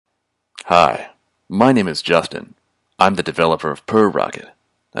Hi, my name is Justin. I'm the developer of PurRocket,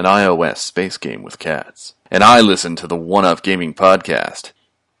 an iOS space game with cats. And I listen to the One Up Gaming podcast.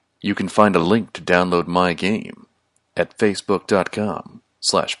 You can find a link to download my game at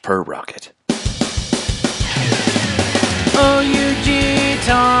facebook.com/PurRocket. OUG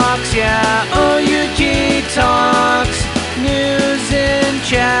Talks, yeah, OUG Talks. News and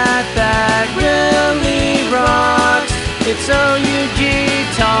chat that really rocks. It's OUG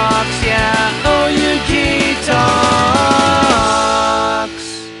Talks, yeah, OUG Talks.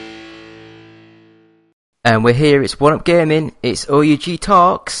 And we're here, it's One Up Gaming, it's OUG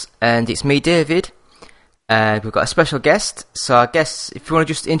Talks, and it's me, David. And we've got a special guest, so I guess if you want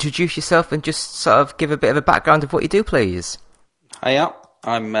to just introduce yourself and just sort of give a bit of a background of what you do, please. Hiya,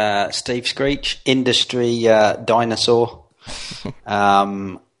 I'm Steve Screech, industry dinosaur.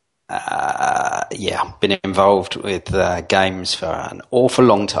 Been involved with games for an awful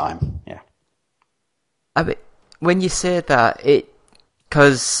long time. Yeah. I mean, when you say that,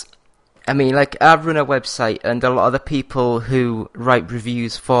 because I run a website, and a lot of the people who write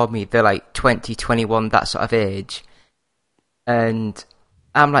reviews for me, they're like 20, 21, that sort of age, and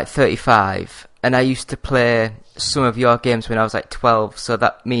I'm like 35, and I used to play some of your games when I was like 12, so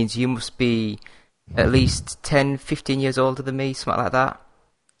that means you must be at least 10, 15 years older than me, something like that.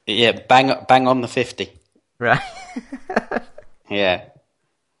 Yeah, bang on the 50. Right. Yeah,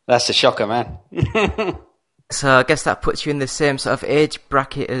 that's a shocker, man. So I guess that puts you in the same sort of age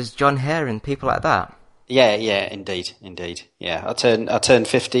bracket as John Hare and people like that. Yeah, indeed. Yeah, I turned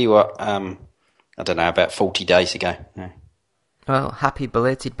 50. I don't know, about 40 days ago. Yeah. Well, happy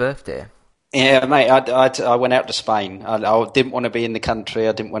belated birthday. Yeah, mate. I went out to Spain. I didn't want to be in the country.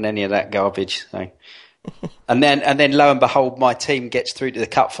 I didn't want any of that garbage. So. and then lo and behold, my team gets through to the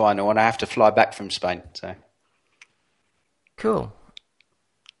cup final, and I have to fly back from Spain. So. Cool.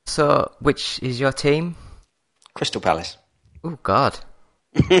 So, which is your team? Crystal Palace. Oh, God.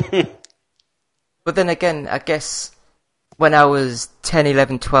 But then again, I guess when I was 10,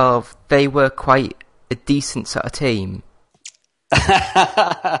 11, 12, they were quite a decent sort of team.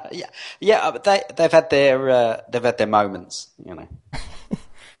 yeah, but they've had their moments, you know.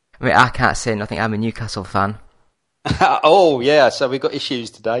 I mean, I can't say nothing. I'm a Newcastle fan. Oh, yeah, so we've got issues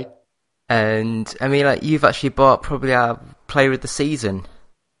today. And, I mean, like, you've actually bought probably our player of the season.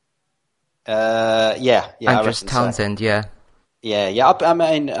 Yeah. Andros Townsend, so. Yeah. Yeah. I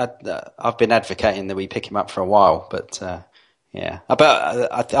mean, I've been advocating that we pick him up for a while, but yeah.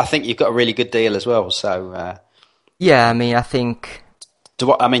 But I think you've got a really good deal as well. So yeah, I mean, I think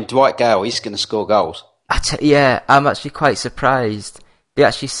Dwight Gale, he's going to score goals. Yeah, I'm actually quite surprised. He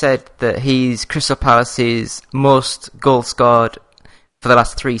actually said that he's Crystal Palace's most goals scored for the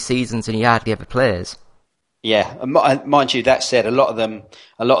last 3 seasons, and he hardly ever plays. Yeah, mind you, that said, a lot of them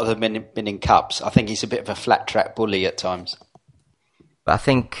been in cups. I think he's a bit of a flat track bully at times. But I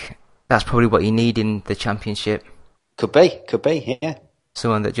think that's probably what you need in the Championship. Could be, yeah.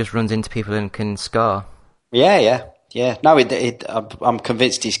 Someone that just runs into people and can score. Yeah. No, I'm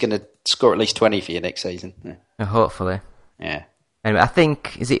convinced he's going to score at least 20 for you next season. Yeah. Hopefully. Yeah. Anyway, I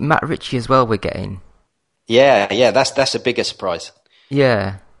think, is it Matt Ritchie as well we're getting? Yeah, that's a bigger surprise.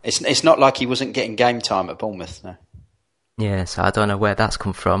 Yeah. It's not like he wasn't getting game time at Bournemouth. No. Yeah, so I don't know where that's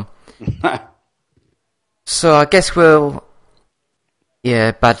come from. So I guess bad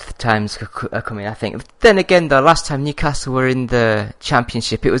times are coming, I think. Then again, the last time Newcastle were in the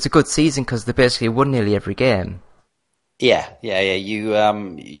Championship, it was a good season because they basically won nearly every game. Yeah. You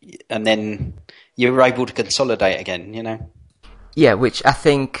and then you were able to consolidate again, you know. Yeah, which I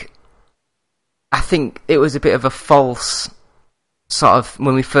think it was a bit of a false sort of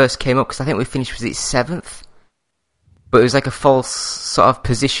when we first came up, because I think we finished with 7th, but it was like a false sort of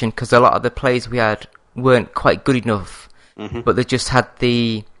position because a lot of the players we had weren't quite good enough, but they just had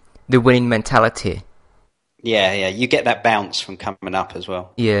the winning mentality. Yeah, you get that bounce from coming up as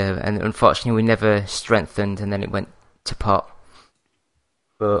well. Yeah, and unfortunately we never strengthened, and then it went to pot.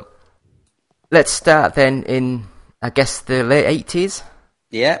 But let's start then in, I guess, the late 80s.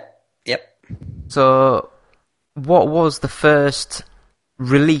 Yeah, yep. So, what was the first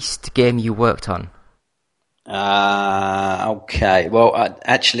released game you worked on? Okay. Well,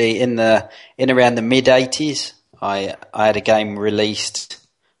 actually, in around the mid 80s, I had a game released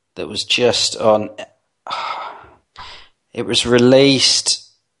that was just on. It was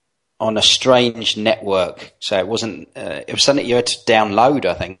released on a strange network, so it wasn't. It was something you had to download,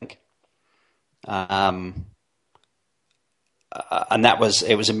 I think. And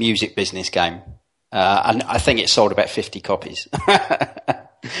it was a music business game. And I think it sold about 50 copies.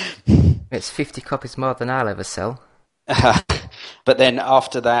 It's 50 copies more than I'll ever sell. But then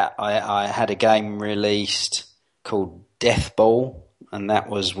after that, I had a game released called Death Ball, and that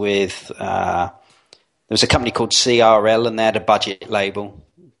was with there was a company called CRL, and they had a budget label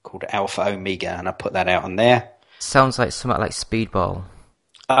called Alpha Omega, and I put that out on there. Sounds like something like Speedball.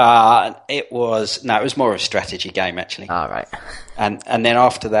 It was more of a strategy game actually. All right. And then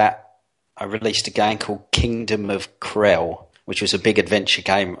after that, I released a game called Kingdom of Krell, which was a big adventure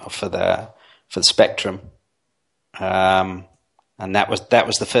game for the Spectrum. And that was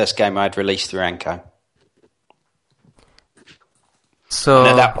the first game I'd released through Anco. So and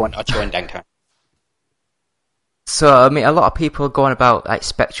at that point, I joined Anco. So I mean, a lot of people are going about like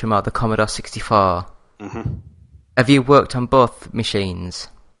Spectrum or the Commodore 64. Mm-hmm. Have you worked on both machines?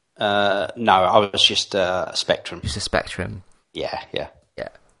 No, I was just a Spectrum. Just a Spectrum. Yeah.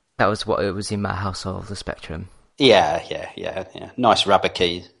 That was what it was in my household, the Spectrum. Yeah. Nice rubber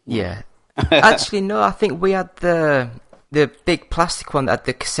keys. Yeah. Actually, no, I think we had the big plastic one that had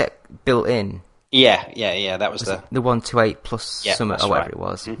the cassette built in. Yeah. That was the 128 plus Summit or whatever it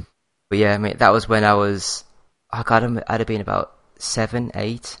was. Mm-hmm. But yeah, I mean, that was when I was, I'd have been about 7,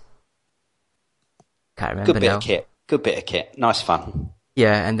 8. Can't remember now. Good bit of kit. Nice fun.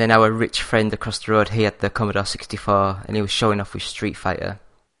 Yeah, and then our rich friend across the road, he had the Commodore 64, and he was showing off with Street Fighter.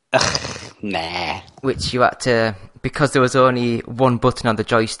 Nah. Which you had to, because there was only one button on the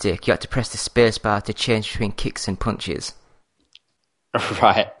joystick, you had to press the spacebar to change between kicks and punches.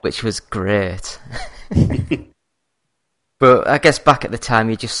 Right. Which was great. But I guess back at the time,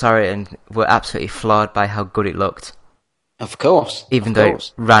 you just saw it and were absolutely floored by how good it looked. Of course. Even though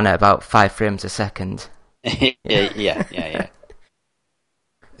it ran at about 5 frames a second. Yeah.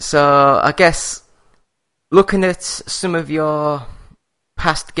 So I guess looking at some of your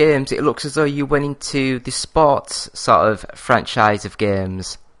past games, it looks as though you went into the sports sort of franchise of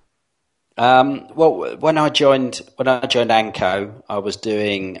games. Well, when I joined Anco, I was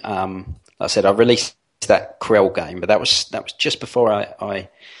doing, like I said, I released that Krell game, but that was just before I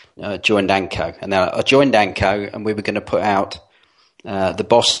joined Anco. And then I joined Anco, and we were going to put out the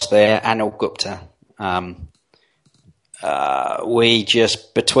boss there, Anil Gupta. We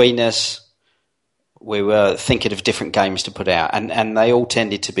just, between us, we were thinking of different games to put out, and they all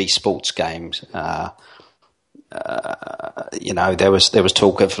tended to be sports games. There was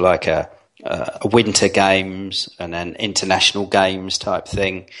talk of like a winter games and then international games type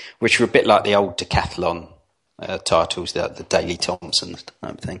thing, which were a bit like the old Decathlon titles, the Daley Thompson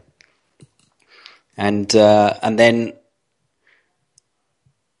type thing. And then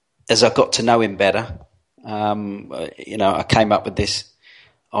as I got to know him better, I came up with this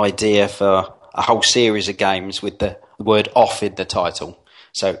idea for a whole series of games with the word "off" in the title.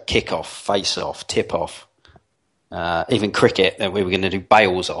 So kick-off, face-off, tip-off, even cricket, that we were going to do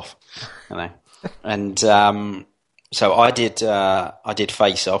bails off, And so I did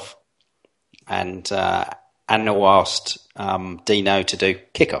face-off, and Anil asked Dino to do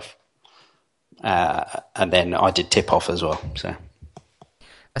kick-off, and then I did tip-off as well. So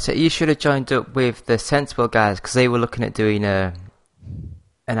I said you should have joined up with the Sensible guys, because they were looking at doing an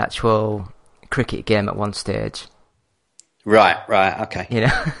actual cricket game at one stage. Right, okay.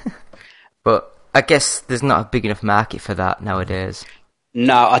 But I guess there's not a big enough market for that nowadays.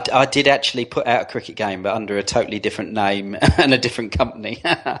 No, I did actually put out a cricket game, but under a totally different name and a different company.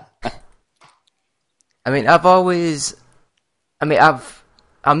 I'm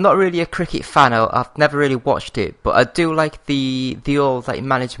not really a cricket fan. I've never really watched it, but I do like the old like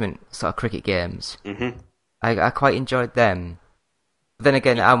management sort of cricket games. Mm-hmm. I quite enjoyed them. But then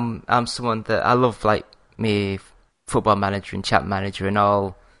again, I'm someone that I love like me Football Manager and Champ Manager and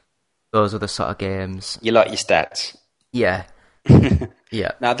all those other sort of games. You like your stats? Yeah.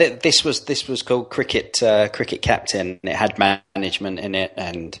 Yeah. Now this was called Cricket Captain. It had management in it,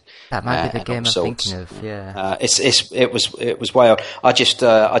 and that might be the game I'm thinking of. Yeah. It was wild. I just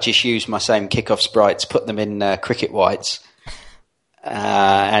used my same kickoff sprites, put them in cricket whites,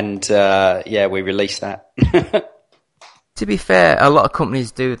 and we released that. To be fair, a lot of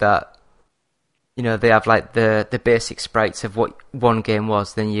companies do that. They have like the basic sprites of what one game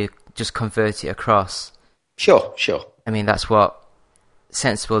was, then you just convert it across. Sure. I mean, that's what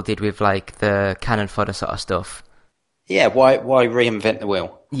Sensible did with like the cannon fodder sort of stuff. Yeah, why reinvent the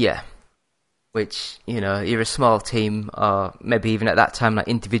wheel? Yeah. Which, you're a small team, or maybe even at that time like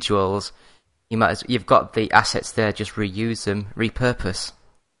individuals, you've got the assets there, just reuse them, repurpose.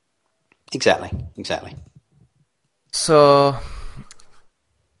 Exactly. So,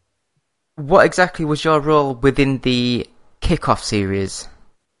 what exactly was your role within the Kickoff series?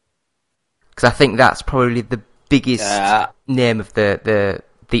 Because I think that's probably the biggest name of the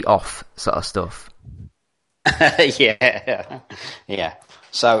off sort of stuff. Yeah.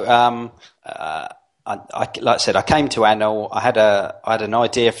 So, like I said, I came to Annual. I had an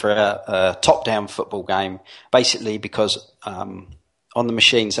idea for a top-down football game, basically because on the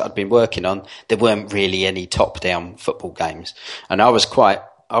machines that I'd been working on, there weren't really any top-down football games, and I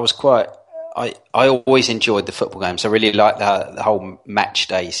always enjoyed the football games. I really liked the whole match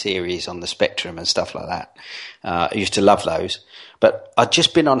day series on the Spectrum and stuff like that. I used to love those, but I'd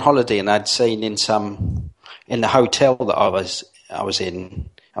just been on holiday and I'd seen in the hotel that I was in.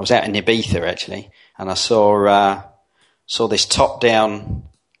 I was out in Ibiza actually, and I saw this top-down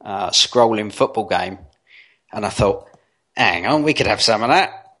scrolling football game, and I thought, hang on, we could have some of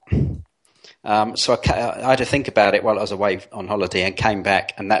that. So I had to think about it while I was away on holiday and came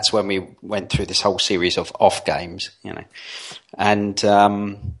back, and that's when we went through this whole series of off games, And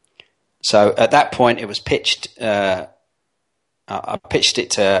so at that point, it was pitched. I pitched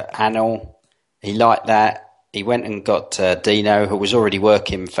it to Anil. He liked that. He went and got Dino, who was already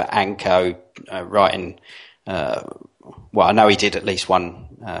working for Anko, writing. Well, I know he did at least one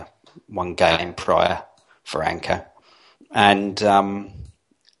game prior for Anko, and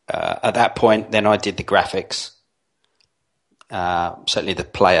at that point, then I did the graphics, certainly the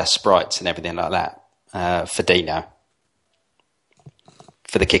player sprites and everything like that for Dino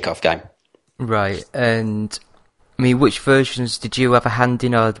for the kickoff game. Right, and I mean, which versions did you have a hand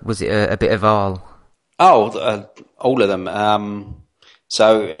in, or was it a bit of all? Oh, all of them.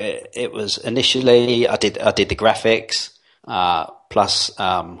 So it was initially I did the graphics plus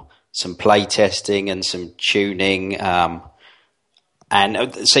some play testing and some tuning.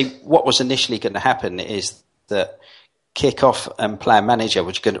 And see, what was initially going to happen is that Kickoff and Player Manager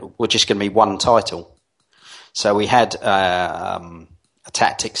were just going to be one title. So we had a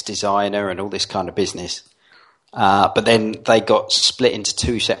tactics designer and all this kind of business, but then they got split into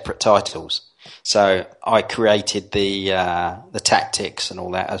two separate titles. So I created the tactics and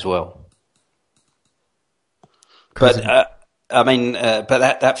all that as well. But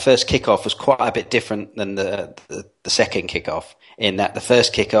that first kickoff was quite a bit different than the second kickoff. In that the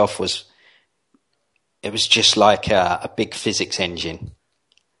first kickoff was just like a big physics engine.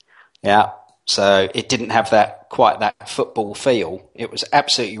 Yeah. So it didn't have quite that football feel. It was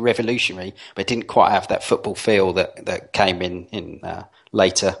absolutely revolutionary, but it didn't quite have that football feel that came in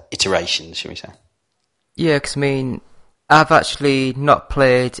later iterations, shall we say. Yeah, because I mean, I've actually not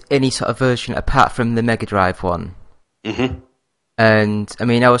played any sort of version apart from the Mega Drive one. Mm-hmm. And I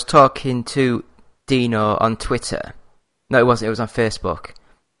mean, I was talking to Dino on Twitter. No, it wasn't. It was on Facebook.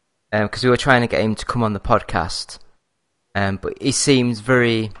 Because we were trying to get him to come on the podcast. But he seems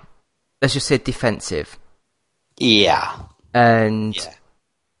very, let's just say, defensive. Yeah. And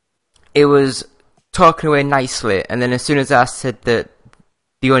it was talking away nicely. And then as soon as I said that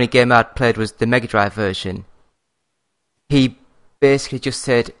the only game I'd played was the Mega Drive version, he basically just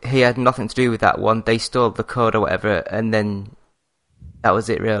said he had nothing to do with that one. They stole the code or whatever. And then that was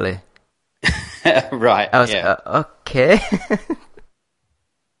it, really. Right. I was okay.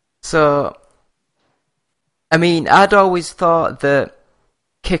 So, I mean, I'd always thought that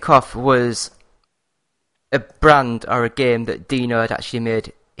Kickoff was a brand or a game that Dino had actually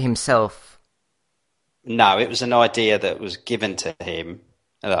made himself. No, it was an idea that was given to him,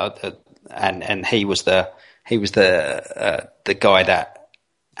 and he was the guy that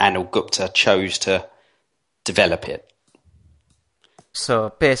Anil Gupta chose to develop it.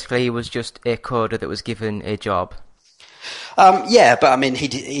 So basically, he was just a coder that was given a job. Yeah, but I mean,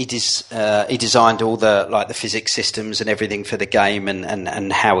 he designed all the physics systems and everything for the game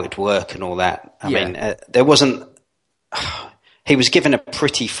and how it'd work and all that. I mean, there wasn't. He was given a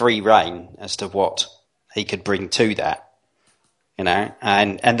pretty free rein as to what he could bring to that,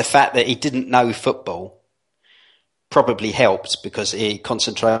 and the fact that he didn't know football probably helped because he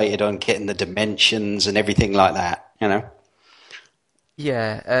concentrated on getting the dimensions and everything like that,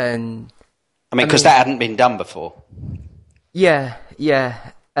 Yeah, and I mean, because that hadn't been done before. Yeah.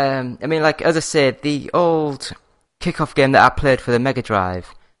 I mean, like, as I said, the old Kickoff game that I played for the Mega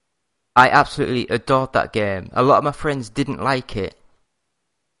Drive, I absolutely adored that game. A lot of my friends didn't like it,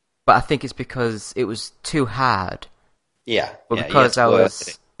 but I think it's because it was too hard. Yeah. But because I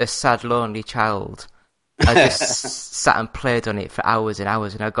was a sad, lonely child, I just sat and played on it for hours and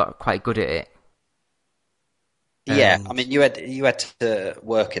hours, and I got quite good at it. Yeah, I mean, you had to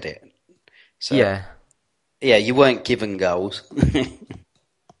work at it. So, yeah, you weren't given goals.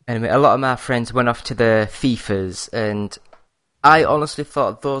 Anyway, a lot of my friends went off to the FIFAs, and I honestly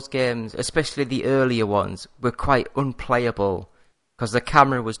thought those games, especially the earlier ones, were quite unplayable because the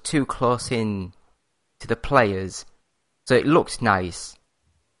camera was too close in to the players. So it looked nice,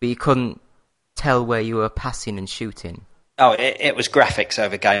 but you couldn't tell where you were passing and shooting. Oh, it was graphics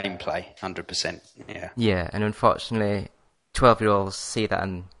over gameplay, 100%. Yeah. Yeah, and unfortunately, 12-year-olds see that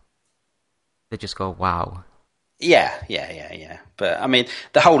and they just go, wow. Yeah. But I mean,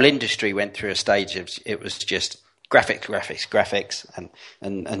 the whole industry went through a stage of it was just graphics,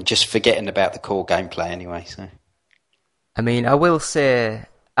 and just forgetting about the core gameplay anyway. So, I mean, I will say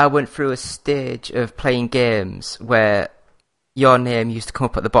I went through a stage of playing games where your name used to come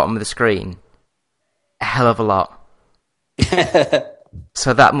up at the bottom of the screen a hell of a lot.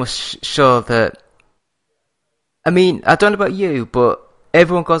 So that must show that. I mean, I don't know about you, but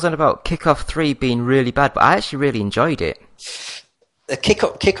everyone goes on about Kickoff 3 being really bad, but I actually really enjoyed it. The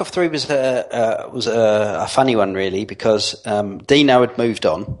Kickoff 3 was a funny one, really, because Dino had moved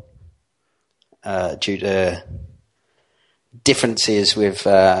on due to differences with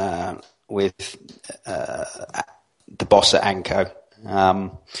the boss at Anko.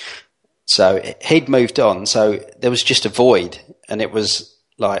 So he'd moved on, so there was just a void, and it was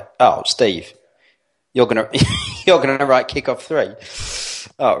like, oh, Steve, you're gonna write Kickoff 3.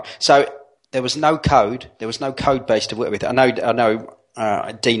 Oh, so there was no code. There was no code base to work with. I know.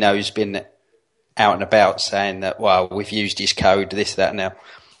 Dino's been out and about saying that, well, we've used his code, this, that, now.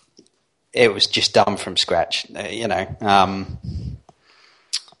 It was just done from scratch, you know.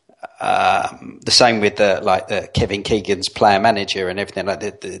 The same with the Kevin Keegan's player manager and everything like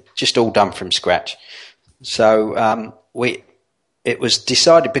that, just all done from scratch. So it was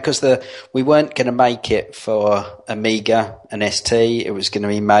decided because we weren't going to make it for Amiga and ST. It was going to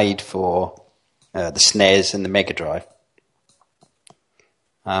be made for the SNES and the Mega Drive.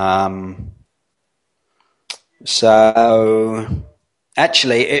 So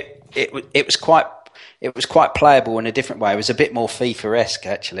actually, it was quite playable in a different way. It was a bit more FIFA-esque,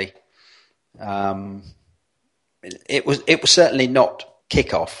 actually. It was certainly not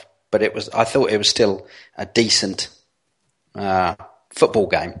Kickoff, but I thought it was still a decent football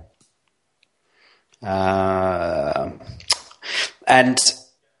game. And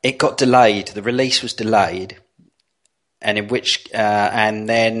it got delayed. The release was delayed, and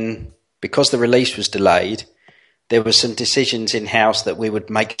then because the release was delayed, there were some decisions in house that we would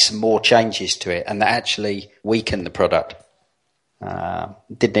make some more changes to it, and that actually weakened the product.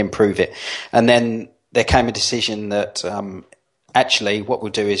 Didn't improve it. And then there came a decision that actually what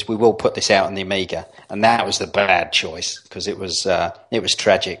we'll do is we will put this out on the Amiga, and that was the bad choice because it was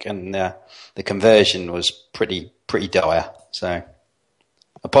tragic, and the conversion was pretty dire. So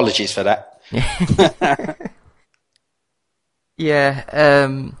apologies for that. Yeah.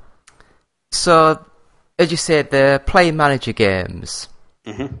 So as you said, the player manager games.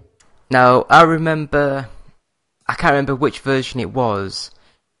 Mm-hmm. Now I can't remember which version it was.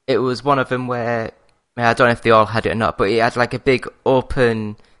 It was one of them where, I don't know if they all had it or not, but it had like a big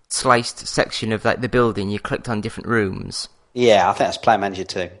open sliced section of like the building. You clicked on different rooms. Yeah, I think that's Player Manager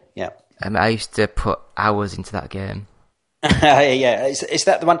 2. Yeah. I used to put hours into that game. Yeah, is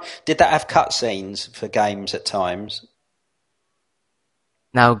that the one? Did that have cutscenes for games at times?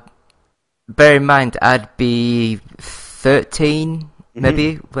 Now, bear in mind, I'd be 13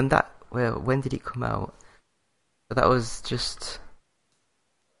 maybe when that. Well, when did it come out? So that was just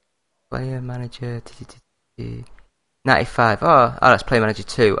Player Manager 95. Oh, that's Player Manager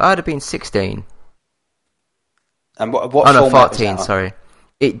 2. I'd have been 16. And what 14. Sorry,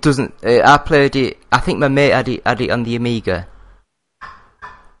 it doesn't. I played it. I think my mate had it on the Amiga.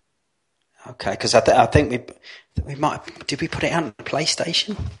 Okay, because I think we might. Did we put it out on the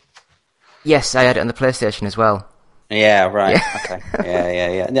PlayStation? Yes, I had it on the PlayStation as well. Yeah, right. Yeah.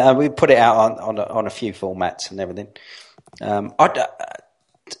 Okay. Yeah. No, we put it out on a few formats and everything.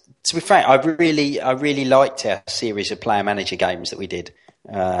 To be frank, I really liked our series of player manager games that we did.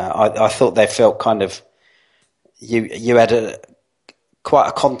 I thought they felt kind of you had quite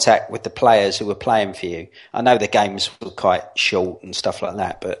a contact with the players who were playing for you. I know the games were quite short and stuff like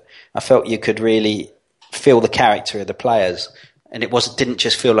that, but I felt you could really feel the character of the players, and didn't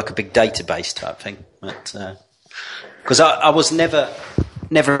just feel like a big database type thing. But because I was never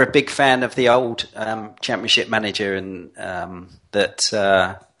a big fan of the old Championship Manager, and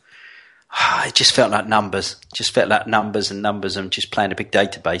that it just felt like numbers. Just felt like numbers and just playing a big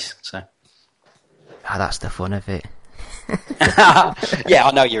database. So that's the fun of it. Yeah,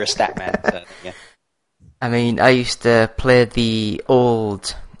 I know you're a stat man. So, yeah. I mean, I used to play the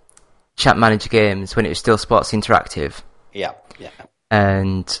old Champ Manager games when it was still Sports Interactive. Yeah.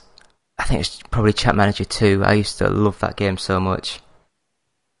 And I think it's probably Champ Manager 2. I used to love that game so much.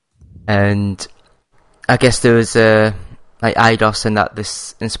 And I guess there was like IDOS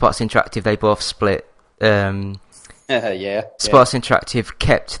and Sports Interactive, they both split. Yeah. Sports Interactive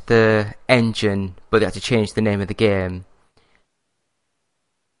kept the engine, but they had to change the name of the game.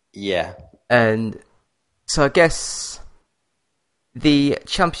 Yeah. And so I guess the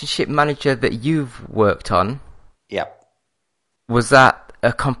Championship Manager that you've worked on, Yep. was that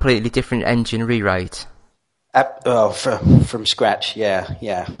a completely different engine rewrite? From scratch,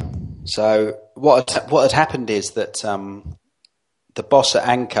 yeah. So what had happened is that the boss at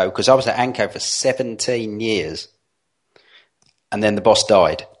Anko, because I was at Anko for 17 years, and then the boss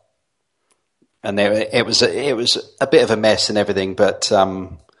died, and it was a bit of a mess and everything, but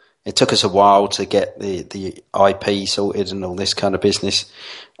it took us a while to get the IP sorted and all this kind of business.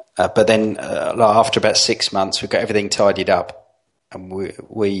 But then after about 6 months, we got everything tidied up, and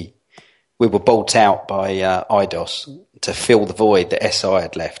we were bought out by IDOS to fill the void that SI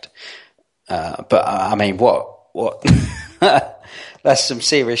had left. But I mean, what? That's some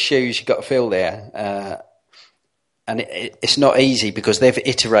serious shoes you got to fill there. And it's not easy because they've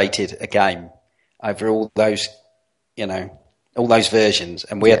iterated a game over all those versions,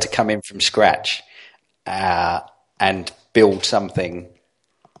 and we had to come in from scratch and build something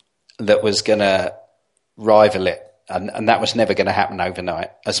that was going to rival it. And that was never going to happen overnight.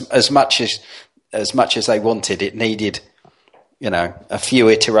 As much as they wanted, it needed, a few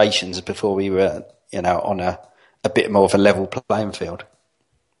iterations before we were, on a bit more of a level playing field.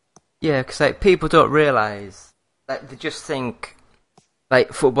 Yeah, because people don't realise, they just think,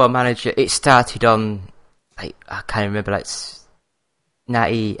 Football Manager, it started on, I can't remember,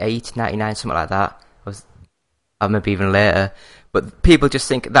 98, 99, something like that. Or maybe even later. But people just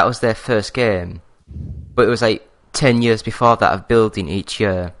think that was their first game. But it was 10 years before that of building each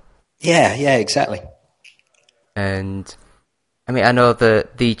year. Yeah, exactly. And I mean, I know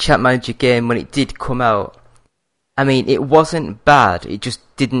the Champ Manager game, when it did come out, I mean, it wasn't bad. It just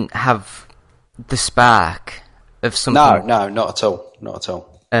didn't have the spark of something. No, not at all.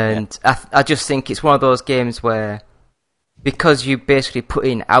 And I just think it's one of those games where, because you basically put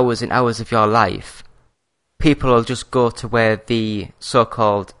in hours and hours of your life, people will just go to where the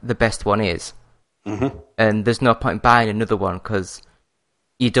so-called the best one is. Mm-hmm. And there's no point buying another one because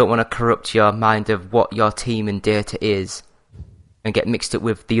you don't want to corrupt your mind of what your team and data is and get mixed up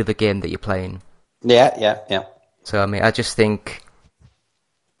with the other game that you're playing. Yeah. So, I mean, I just think,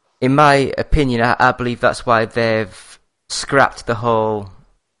 in my opinion, I believe that's why they've scrapped the whole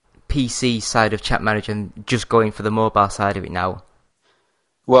PC side of Champ Manager and just going for the mobile side of it now.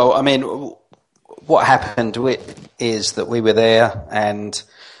 Well, I mean, what happened is that we were there, and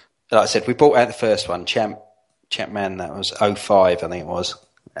like I said, we brought out the first one, Champman, that was 05, I think it was.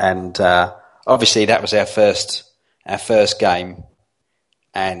 And obviously that was our first game,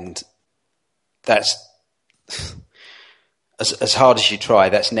 and that's as hard as you try,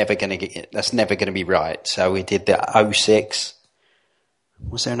 that's never going to be right. So we did the 06.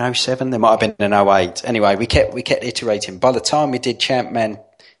 Was there an 07? There might have been an 08. Anyway, we kept iterating. By the time we did Champman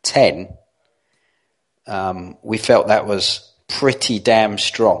 10, we felt that was pretty damn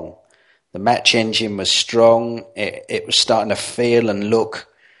strong. The match engine was strong. It was starting to feel and look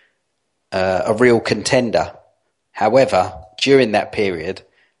a real contender. However, during that period,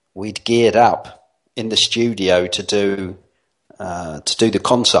 we'd geared up in the studio to do the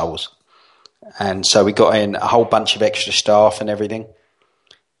consoles, and so we got in a whole bunch of extra staff and everything.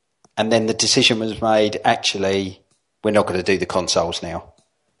 And then the decision was made, actually, we're not going to do the consoles now.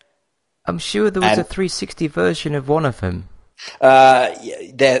 I'm sure there was a 360 version of one of them.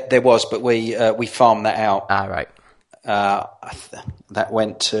 There was, but we farmed that out. Ah, right. That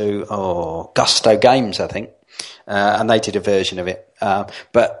went to Gusto Games, I think, and they did a version of it.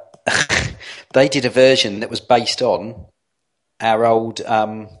 But they did a version that was based on our old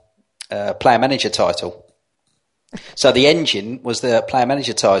Player Manager title. So the engine was the Player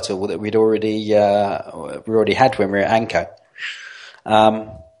Manager title that we already had when we were at Anko.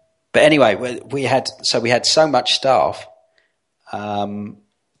 But anyway, we had so much staff, and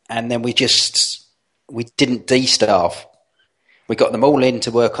then we didn't de-staff. We got them all in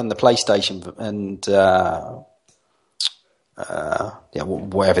to work on the PlayStation and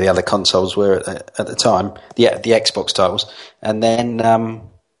whatever the other consoles were at the time, the Xbox titles, and then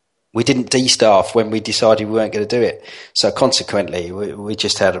we didn't de-staff when we decided we weren't going to do it. So consequently, we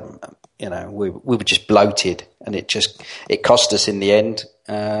just had, we were just bloated, and it cost us in the end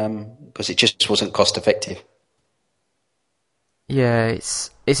because it just wasn't cost effective. Yeah,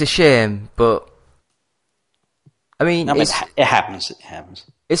 it's a shame, but I mean, it happens. It happens.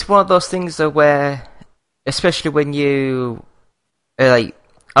 It's one of those things though where, especially when you a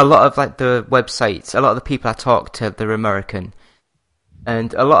lot of the websites, a lot of the people I talk to, they're American.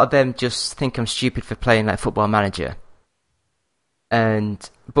 and a lot of them just think I'm stupid for playing like Football Manager.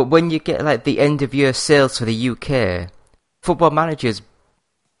 But when you get like the end of year sales for the UK, Football Manager's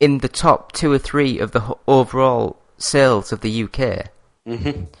in the top 2 or 3 of the overall sales of the UK.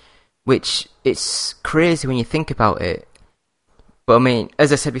 Mm-hmm. Which, it's crazy when you think about it. But I mean,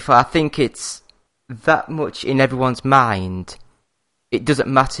 as I said before, I think it's that much in everyone's mind. It doesn't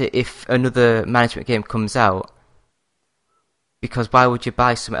matter if another management game comes out, because why would you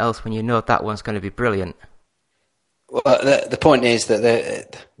buy something else when you know that one's going to be brilliant? Well, the point is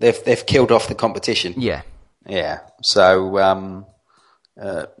that they've killed off the competition. Yeah. Yeah. So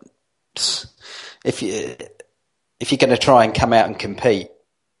if you're going to try and come out and compete,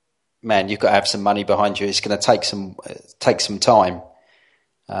 man, you've got to have some money behind you. It's going to take some time,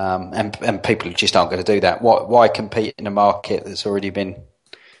 and people just aren't going to do that. Why compete in a market that's already been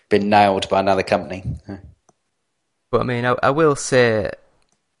nailed by another company? But I mean, I will say,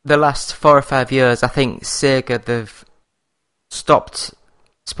 the last 4 or 5 years, I think Sega, they've stopped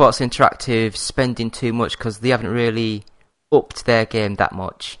Sports Interactive spending too much because they haven't really upped their game that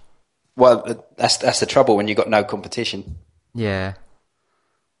much. Well, that's the trouble when you've got no competition. Yeah.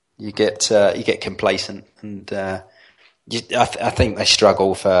 You get complacent, and I think they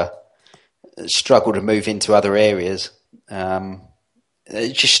struggle to move into other areas.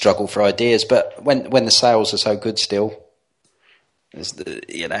 They just struggle for ideas. But when the sales are so good still,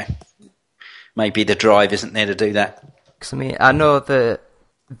 maybe the drive isn't there to do that. Because I mean, I know that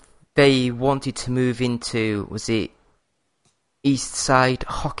they wanted to move into, was it East Side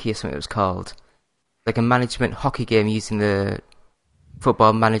Hockey or something it was called, like a management hockey game using the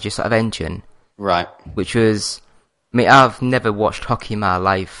Football Manager sort of engine. Right. Which was, I mean, I've never watched hockey in my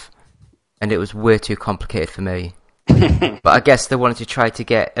life, and it was way too complicated for me. But I guess they wanted to try to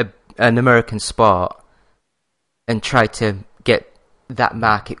get an American sport and try to get that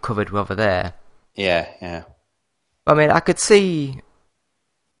market covered over there. Yeah, yeah. I mean, I could see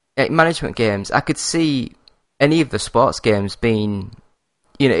management games. I could see any of the sports games being,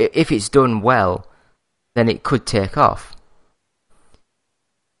 if it's done well, then it could take off.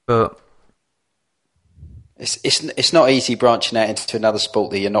 But it's not easy branching out into another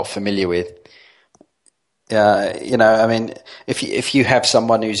sport that you're not familiar with. I mean, if you have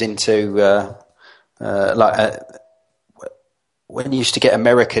someone who's into when you used to get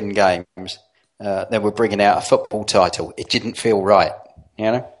American games, they were bringing out a football title. It didn't feel right,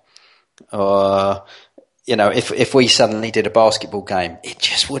 Or if we suddenly did a basketball game,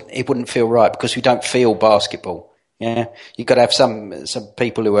 it wouldn't feel right because we don't feel basketball. Yeah, you've got to have some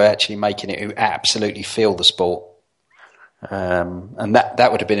people who are actually making it who absolutely feel the sport, and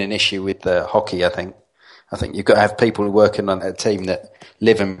that would have been an issue with the hockey. I think you've got to have people working on a team that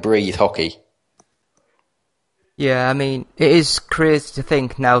live and breathe hockey. Yeah, I mean, it is crazy to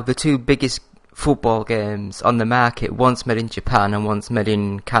think now the 2 biggest football games on the market, one's made in Japan and one's made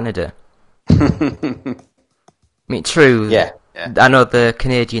in Canada. I mean, true. Yeah. I know the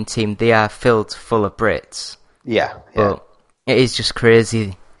Canadian team, they are filled full of Brits. Yeah. But it is just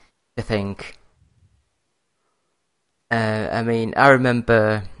crazy to think. I mean, I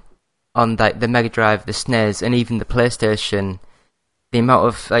remember on the Mega Drive, the SNES, and even the PlayStation, the amount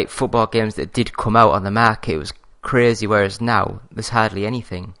of football games that did come out on the market was crazy. Whereas now, there's hardly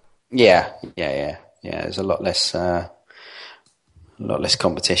anything. Yeah. There's a lot less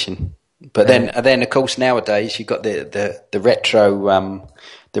competition. But then of course nowadays you've got the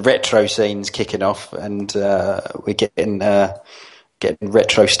retro scenes kicking off, and we're getting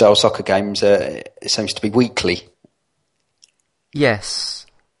retro style soccer games. It seems to be weekly. Yes,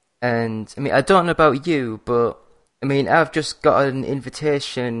 and I mean, I don't know about you, but I mean, I've just got an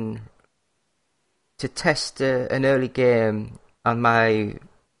invitation to test an early game on my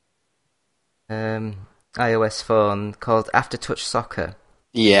iOS phone called Aftertouch Soccer.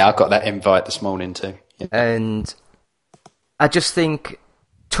 Yeah, I got that invite this morning too. Yeah. And I just think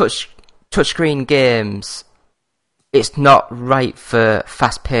touchscreen games, it's not right for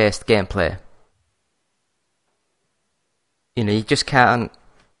fast-paced gameplay. You just can't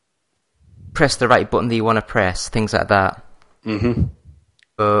press the right button that you want to press, things like that. Mm-hmm.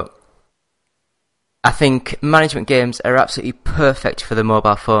 But I think management games are absolutely perfect for the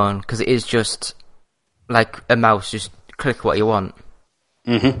mobile phone, because it is just like a mouse, just click what you want.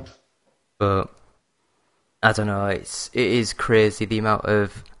 Mm-hmm. But I don't know, it is crazy the amount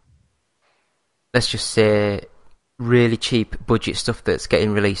of, let's just say, really cheap budget stuff that's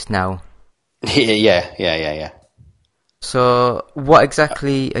getting released now. Yeah. So, what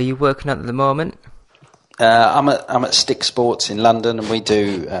exactly are you working on at the moment? I'm at Stick Sports in London, and we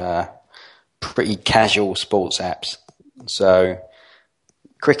do pretty casual sports apps. So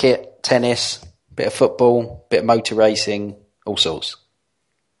cricket, tennis, bit of football, bit of motor racing, all sorts.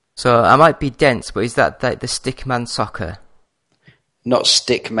 So I might be dense, but is that like the stickman soccer? Not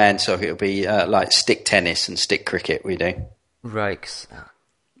stick man soccer, it'll be like stick tennis and stick cricket we do. Right.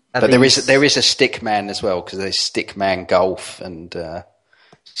 But there is a stick man as well, because there's stick man golf and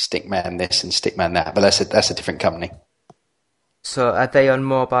stick man this and stick man that, but that's a different company. So are they on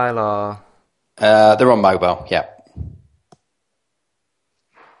mobile or? They're on mobile, yeah.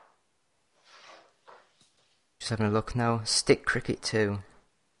 Just having a look now. Stick cricket 2.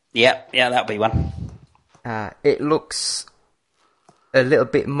 Yeah, that'll be one. It looks a little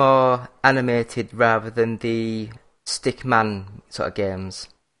bit more animated rather than the stickman sort of games.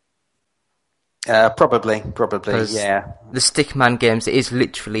 Probably, yeah. The stickman games, it is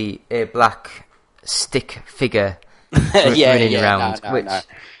literally a black stick figure running around, which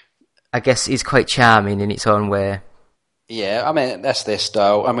I guess is quite charming in its own way. Yeah, I mean, that's their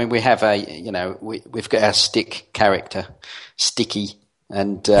style. I mean, we have we've got our stick character, Sticky,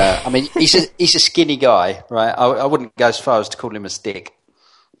 and I mean, he's a skinny guy, right? I wouldn't go as far as to call him a stick.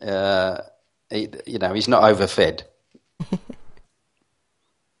 He's not overfed.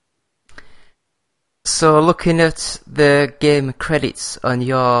 So, looking at the game credits on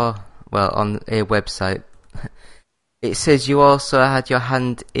on a website, it says you also had your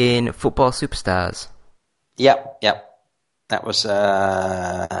hand in Football Superstars. Yep. That was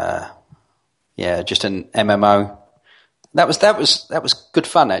just an MMO. That was good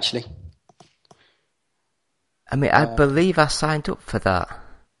fun, actually. I mean, I believe I signed up for that.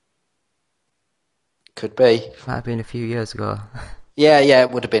 Could be. Might have been a few years ago. Yeah, it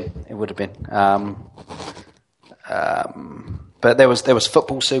would have been. But there was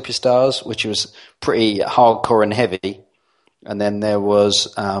Football Superstars, which was pretty hardcore and heavy, and then there was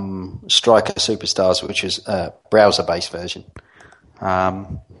Striker Superstars, which is a browser-based version.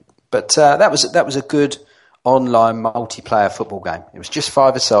 But that was a good online multiplayer football game. It was just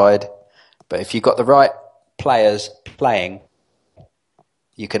 5-a-side, but if you got the right players playing,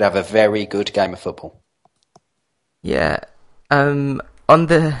 you could have a very good game of football. Yeah.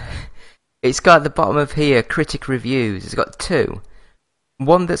 It's got at the bottom of here critic reviews. It's got 2.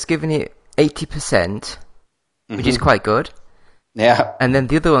 One that's given it 80%, which is quite good. Yeah. And then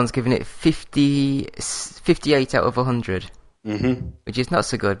the other one's giving it 58 out of 100, which is not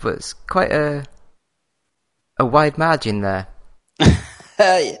so good, but it's quite a wide margin there.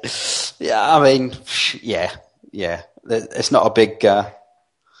 Yeah, I mean, yeah. It's not a big.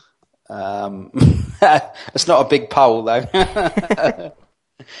 It's not a big poll, though.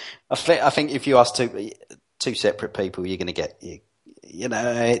 I think if you ask two separate people, you're going to get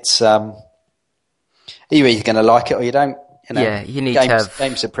it's you're either going to like it or you don't. Yeah, you need to have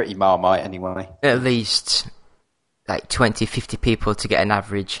games are pretty marmite anyway. At least like 20-50 people to get an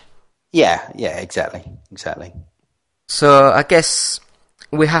average. Yeah, exactly. So I guess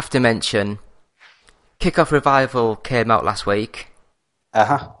we have to mention Kickoff Revival came out last week.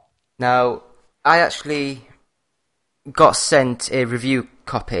 Now, I actually got sent a review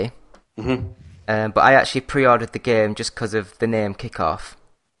copy, but I actually pre-ordered the game just because of the name Kickoff.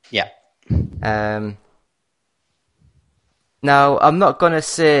 Yeah. Now, I'm not going to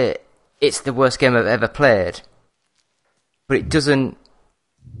say it's the worst game I've ever played, but it doesn't...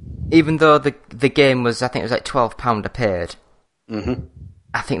 Even though the game was, I think it was like £12 I paid,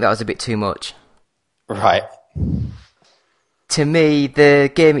 I think that was a bit too much. Right. To me, the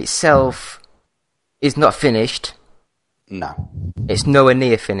game itself is not finished. No. It's nowhere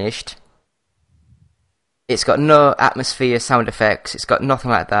near finished. It's got no atmosphere, sound effects. It's got nothing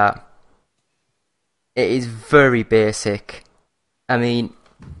like that. It is very basic. I mean,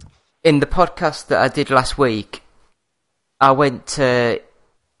 in the podcast that I did last week, I went to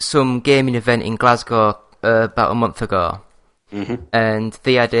some gaming event in Glasgow about a month ago. And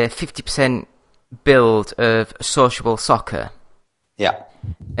they had a 50% build of Sociable Soccer. Yeah.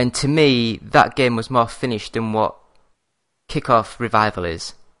 And to me, that game was more finished than what Kickoff Revival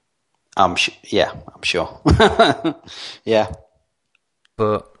is. I'm sure. Yeah.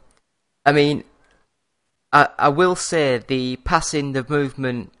 But, I mean, I will say the passing, the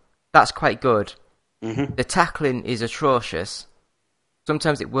movement, that's quite good. The tackling is atrocious.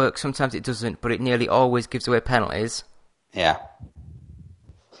 Sometimes it works, sometimes it doesn't, but it nearly always gives away penalties. Yeah.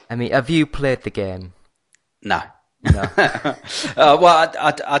 I mean, have you played the game? No. No.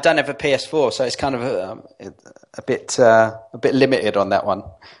 I don't have a PS4, so it's kind of a bit limited on that one.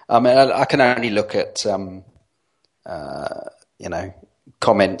 I mean, I can only look at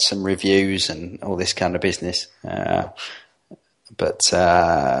comments and reviews and all this kind of business.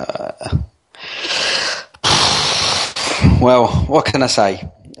 Well, what can I say?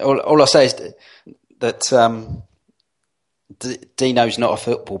 All I say is that Dino's not a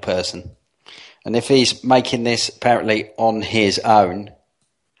football person. And if he's making this apparently on his own,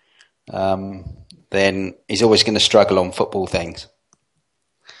 then he's always going to struggle on football things.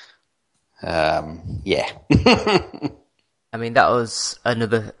 Yeah. I mean, that was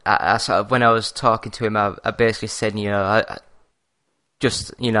another. I sort of, when I was talking to him, I basically said, are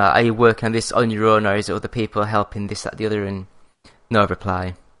you working on this on your own, or is it other people helping this, that, the other? And no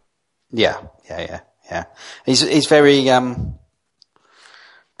reply. Yeah. He's very I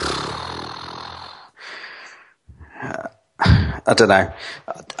don't know.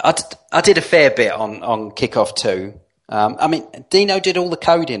 I did a fair bit on Kickoff 2. I mean, Dino did all the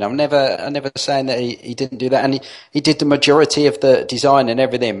coding. I'm never saying that he didn't do that, and he did the majority of the design and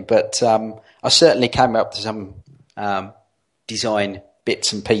everything. But I certainly came up to some design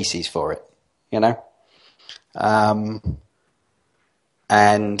bits and pieces for it,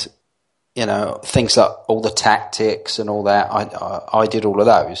 and things like all the tactics and all that. I did all of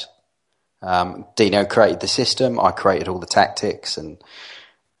those. Dino created the system. I created all the tactics, and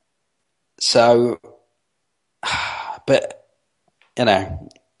so. But he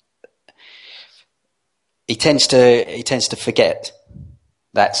tends to forget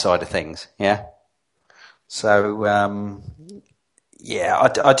that side of things. Yeah. So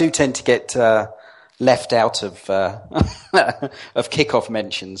I do tend to get left out of of Kickoff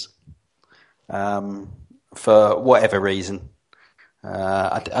mentions for whatever reason.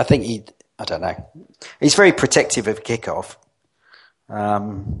 I think I don't know. He's very protective of Kickoff,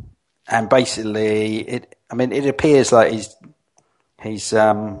 and basically it appears like he's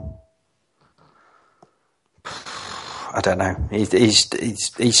I don't know.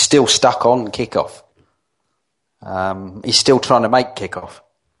 He's still stuck on Kickoff. He's still trying to make Kickoff.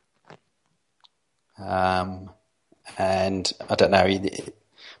 And I don't know. He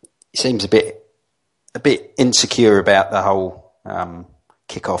seems a bit insecure about the whole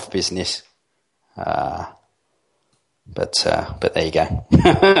Kickoff business. But there you go.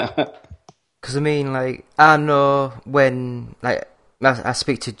 Because I know when I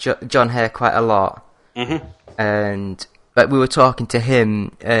speak to John Hare quite a lot, and we were talking to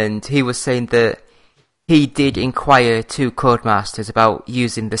him, and he was saying that he did inquire to Codemasters about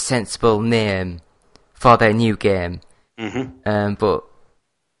using the Sensible name for their new game, but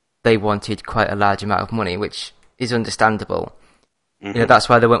they wanted quite a large amount of money, which is understandable. That's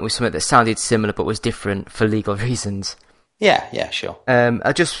why they went with something that sounded similar but was different for legal reasons. Yeah, sure.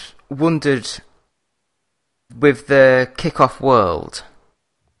 I just wondered, with the Kickoff world,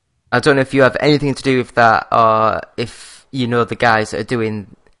 I don't know if you have anything to do with that, or if you know the guys that are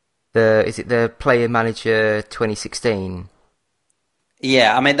doing the Player Manager 2016?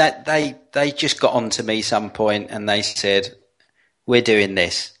 Yeah, I mean that they just got on to me some point and they said, we're doing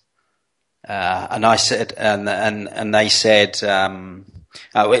this. And I said, and they said,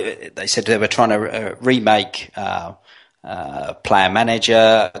 they said they were trying to remake Player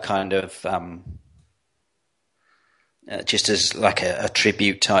Manager, kind of just as like a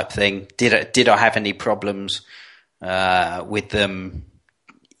tribute type thing. Did I have any problems with them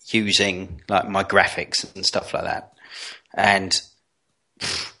using like my graphics and stuff like that? And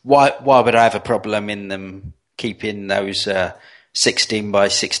why would I have a problem in them keeping those 16 by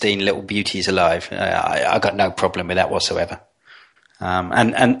 16 little beauties alive? I got no problem with that whatsoever.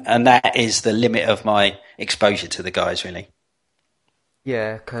 And that is the limit of my exposure to the guys, really.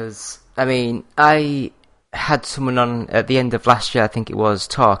 Yeah, because, I mean, I had someone on at the end of last year, I think it was,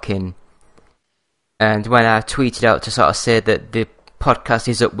 talking, and when I tweeted out to sort of say that the podcast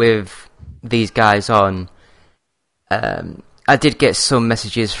is up with these guys on, I did get some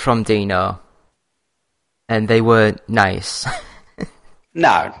messages from Dino, and they weren't nice.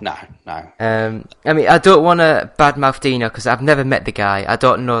 No. I mean, I don't want to badmouth Dino because I've never met the guy. I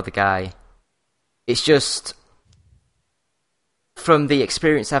don't know the guy. It's just, from the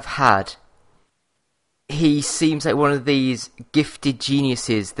experience I've had, he seems like one of these gifted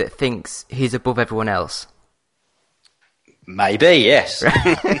geniuses that thinks he's above everyone else. Maybe, yes.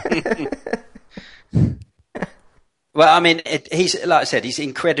 Well, I mean, he's, like I said, he's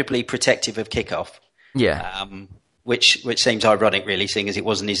incredibly protective of Kickoff. Yeah. Which seems ironic, really, seeing as it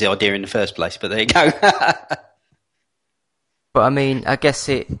wasn't his idea in the first place. But there you go. But I mean, I guess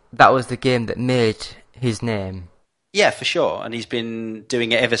that was the game that made his name. Yeah, for sure, and he's been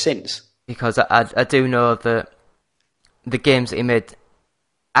doing it ever since. Because I do know that the games that he made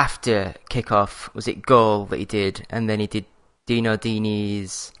after Kickoff, was it Goal that he did, and then he did Dino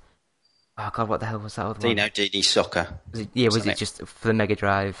Dini's... Oh God, what the hell was that other one? Dino Dini's Soccer. Was it just for the Mega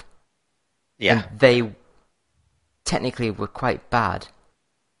Drive? Yeah. And they technically were quite bad.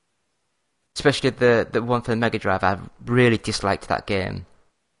 Especially the one for the Mega Drive. I really disliked that game.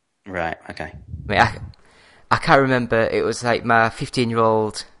 Right. Okay. I mean, I can't remember. It was like my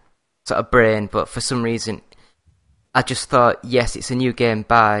 15-year-old sort of brain, but for some reason, I just thought, yes, it's a new game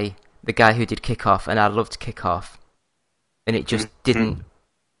by the guy who did Kick-Off, and I loved Kick-Off. And it just didn't...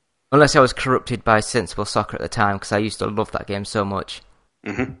 Unless I was corrupted by Sensible Soccer at the time, because I used to love that game so much.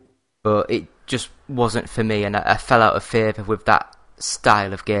 Mm-hmm. But it just wasn't for me, and I fell out of favour with that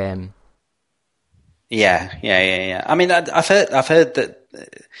style of game. Yeah. I mean, I've heard that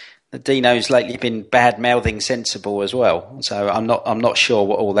Dino's lately been bad mouthing Sensible as well. So I'm not sure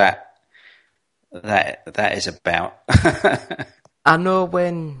what all that is about. I know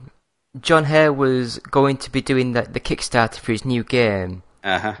when John Hare was going to be doing the Kickstarter for his new game,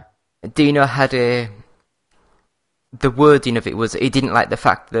 Dino had the wording of it was he didn't like the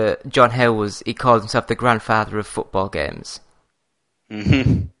fact that John Hare he called himself the grandfather of football games.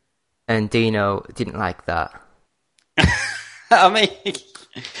 Mm-hmm. And Dino didn't like that. I mean,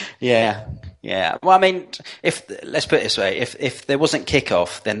 yeah. Well, I mean, let's put it this way: if there wasn't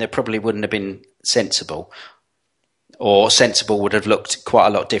Kick-Off, then there probably wouldn't have been Sensible, or Sensible would have looked quite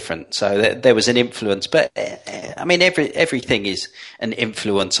a lot different. So there was an influence, but I mean, everything is an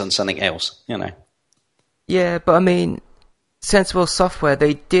influence on something else, you know. Yeah, but I mean, Sensible Software,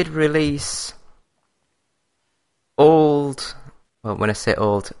 they did release old. Well, when I say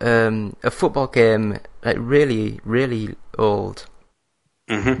old, a football game, like really, really old.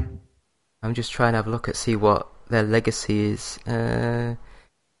 Mm-hmm. I'm just trying to have a look at see what their legacy is.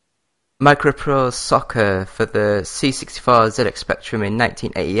 Microprose Soccer for the C64 ZX Spectrum in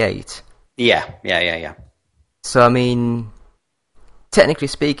 1988. Yeah. So, I mean, technically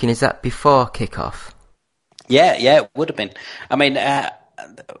speaking, is that before Kick-Off? Yeah, it would have been. I mean,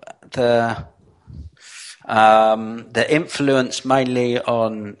 the influence mainly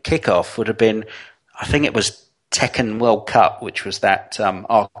on Kick-Off would have been, I think it was Tekken World Cup, which was that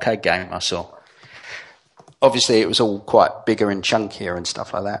arcade game I saw. Obviously, it was all quite bigger and chunkier and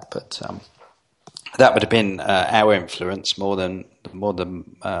stuff like that, but that would have been our influence more than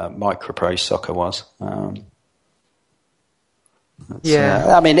Microprose Soccer was. I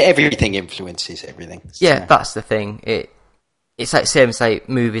mean, everything influences everything. So. Yeah, that's the thing. It's like same as like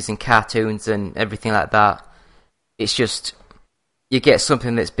movies and cartoons and everything like that. It's just you get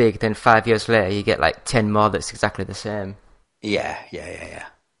something that's big, then 5 years later you get like 10 more that's exactly the same. Yeah.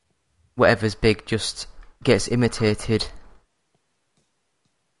 Whatever's big just gets imitated.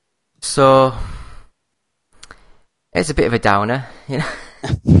 So it's a bit of a downer, you know.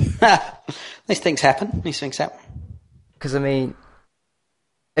 These things happen. Because I mean,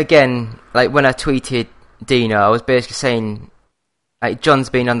 again, like when I tweeted Dino, I was basically saying, like, John's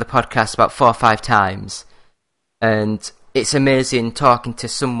been on the podcast about 4 or 5 times, and it's amazing talking to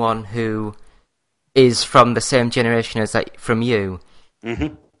someone who is from the same generation as like from you,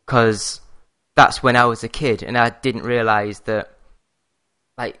 because that's when I was a kid, and I didn't realise that,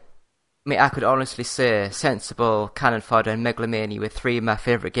 like, I mean, I could honestly say Sensible, Cannon Fodder, and Megalomania were 3 of my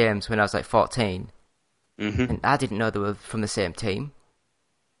favourite games when I was like 14, and I didn't know they were from the same team.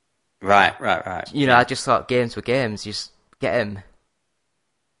 Right. You know, I just thought games were games, just get them.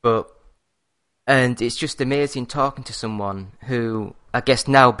 And it's just amazing talking to someone who, I guess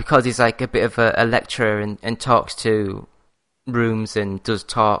now, because he's like a bit of a lecturer and talks to rooms and does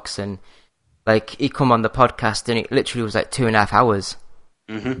talks, and like he come on the podcast and it literally was like 2.5 hours.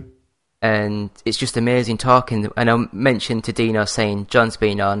 And it's just amazing talking. And I mentioned to Dino saying, John's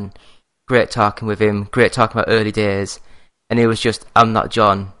been on, great talking with him, great talking about early days, and he was just, I'm not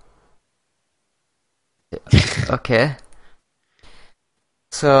John. Okay.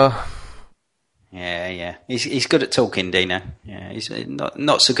 So... Yeah. He's good at talking, Dino. Yeah, he's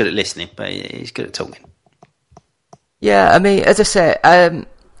not so good at listening, but he's good at talking. Yeah, I mean, as I say,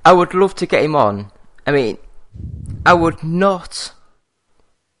 I would love to get him on. I mean, I would not,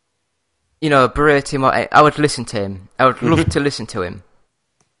 you know, berate him. I would listen to him. I would love to listen to him.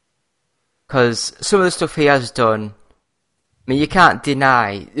 Because some of the stuff he has done, I mean, you can't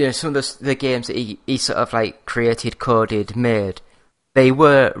deny, you know, some of the games that he sort of like created, coded, made. They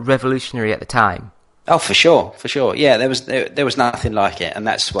were revolutionary at the time. Oh, for sure. Yeah, there was nothing like it, and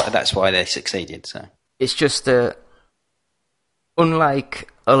that's why they succeeded. So it's just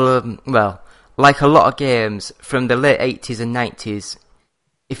unlike like a lot of games from the late 80s and 90s.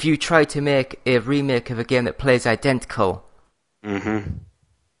 If you try to make a remake of a game that plays identical,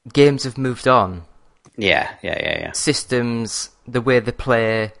 games have moved on. Yeah. Systems, the way they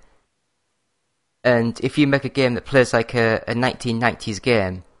play. And if you make a game that plays like a 1990s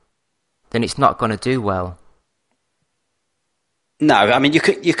game, then it's not going to do well. No, I mean you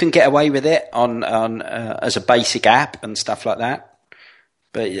can get away with it on as a basic app and stuff like that,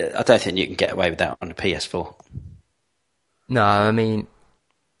 but I don't think you can get away with that on the PS4. No, I mean,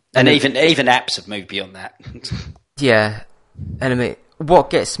 and even apps have moved beyond that. Yeah, and I mean, what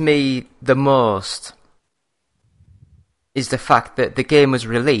gets me the most is the fact that the game was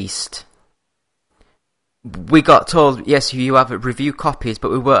released. We got told, yes, you have review copies,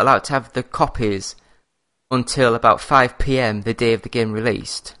 but we weren't allowed to have the copies until about 5 PM the day of the game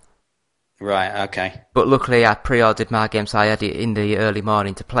released. Right, okay. But luckily I pre-ordered my game, so I had it in the early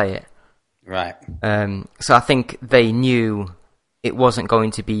morning to play it. Right. So I think they knew it wasn't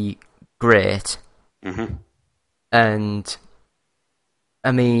going to be great. Mm-hmm. And,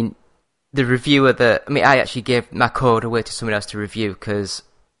 I mean, the reviewer I actually gave my code away to someone else to review, because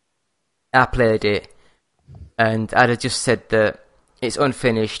I played it, and I'd have just said that it's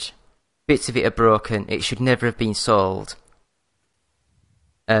unfinished, bits of it are broken, it should never have been sold.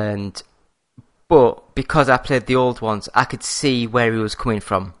 But because I played the old ones, I could see where he was coming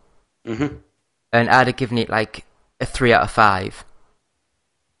from. Mm-hmm. And I'd have given it like a 3 out of 5.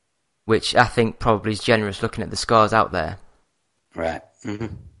 Which I think probably is generous looking at the scores out there. Right.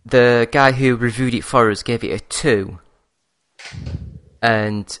 Mm-hmm. The guy who reviewed it for us gave it a 2.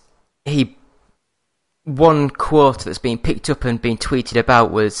 And one quote that's been picked up and been tweeted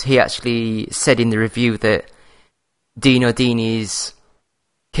about was, he actually said in the review that Dino Dini's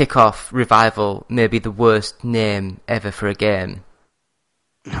Kickoff Revival may be the worst name ever for a game.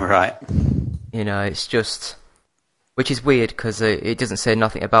 Right. You know, it's just... Which is weird, because it doesn't say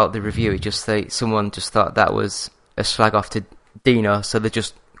nothing about the review. It just someone just thought that was a slag off to Dino, so they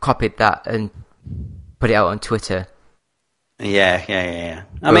just copied that and put it out on Twitter. Yeah.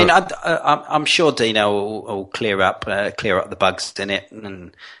 I mean, I'm sure Dino will clear up the bugs in it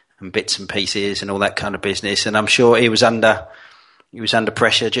and bits and pieces and all that kind of business. And I'm sure he was under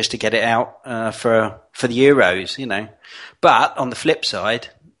pressure just to get it out for the Euros, you know. But on the flip side,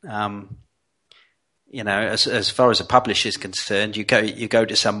 you know, as far as a publisher is concerned, you go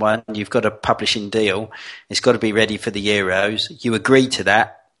to someone, you've got a publishing deal, it's got to be ready for the Euros. You agree to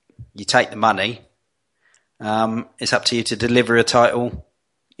that, you take the money. It's up to you to deliver a title,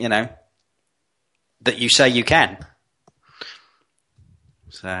 you know, that you say you can.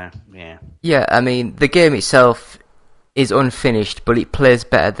 So, yeah. Yeah, I mean, the game itself is unfinished, but it plays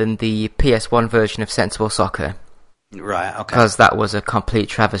better than the PS1 version of Sensible Soccer. Right, okay. Because that was a complete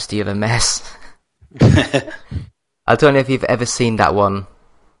travesty of a mess. I don't know if you've ever seen that one.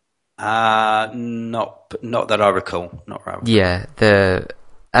 Not that I recall. Yeah,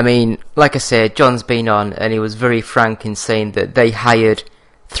 I mean, like I said, John's been on, and he was very frank in saying that they hired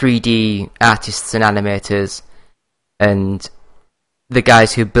 3D artists and animators, and the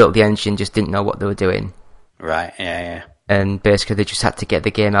guys who built the engine just didn't know what they were doing. Right, yeah. And basically they just had to get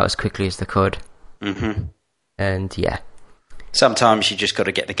the game out as quickly as they could. Mm-hmm. And yeah. Sometimes you just got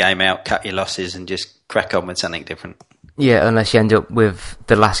to get the game out, cut your losses, and just crack on with something different. Yeah, unless you end up with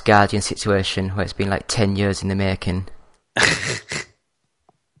the Last Guardian situation, where it's been like 10 years in the making.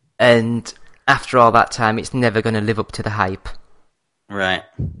 And after all that time, it's never going to live up to the hype. Right.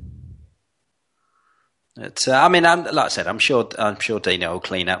 But, I mean, like I said, I'm sure Dino will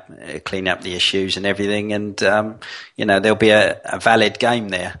clean up the issues and everything, and you know, there'll be a valid game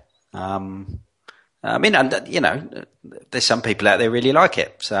there. I mean, and you know, there's some people out there who really like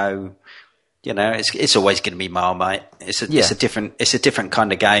it, so you know, it's always going to be Marmite. It's a different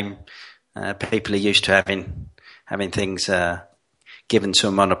kind of game. People are used to having things given to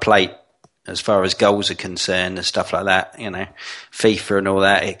them on a plate, as far as goals are concerned and stuff like that. You know, FIFA and all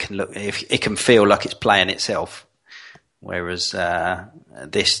that. It can feel like it's playing itself, whereas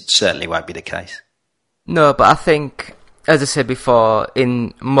this certainly won't be the case. No, but I think, as I said before,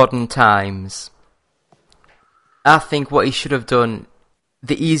 in modern times, I think what he should have done,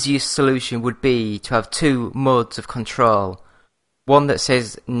 the easiest solution would be to have 2 modes of control. One that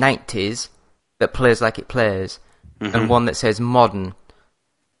says 90s, that plays like it plays, mm-hmm. and one that says modern,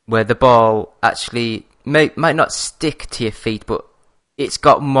 where the ball actually might not stick to your feet, but it's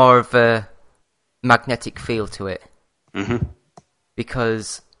got more of a magnetic feel to it. Mm-hmm.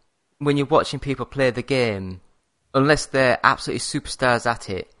 Because when you're watching people play the game, unless they're absolutely superstars at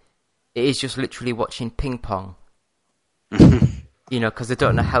it, it is just literally watching ping pong. You know, because they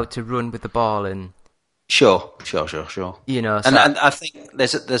don't know how to run with the ball and... Sure. You know, so and I think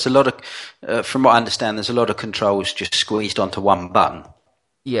there's a lot of, from what I understand, there's a lot of controls just squeezed onto one button.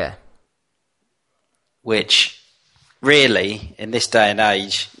 Yeah. Which, really, in this day and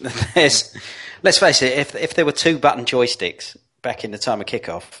age, let's face it, if there were 2-button joysticks back in the time of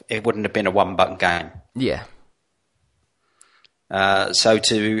Kickoff, it wouldn't have been a 1-button game. Yeah. So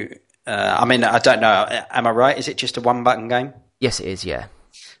I mean, I don't know. Am I right? Is it just a one-button game? Yes, it is. Yeah.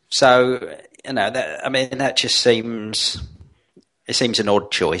 So that just seems an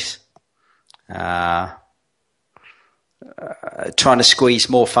odd choice. Trying to squeeze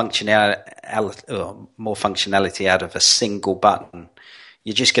more functionality out of a single button,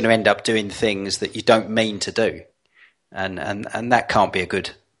 you're just going to end up doing things that you don't mean to do, and that can't be a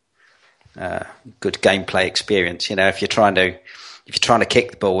good gameplay experience. If you're trying to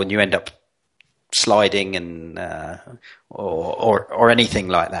kick the ball and you end up sliding and or anything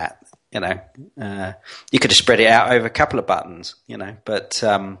like that, you could have spread it out over a couple of buttons, but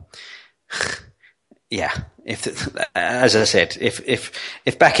yeah. As I said,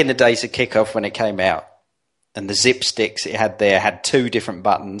 if back in the days of Kickoff when it came out, and the zip sticks it had there had 2 different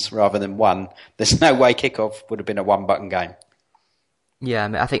buttons rather than one, there's no way Kickoff would have been a one-button game. Yeah, I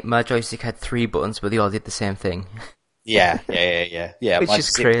mean, I think my joystick had 3 buttons, but they all did the same thing. Yeah. Which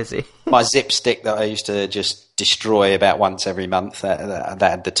is crazy. My zip stick that I used to just destroy about once every month, that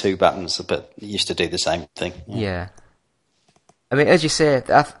had the 2 buttons, but it used to do the same thing. Yeah. I mean, as you say,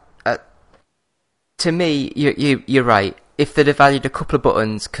 to me, you're right. If they'd have added a couple of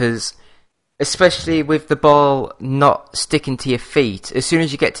buttons, because especially with the ball not sticking to your feet, as soon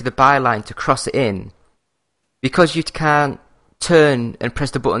as you get to the byline to cross it in, because you can't turn and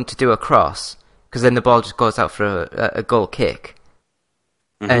press the button to do a cross, because then the ball just goes out for a goal kick,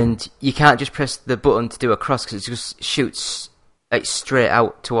 and you can't just press the button to do a cross because it just shoots like straight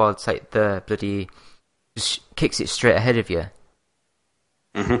out towards like the bloody, just kicks it straight ahead of you.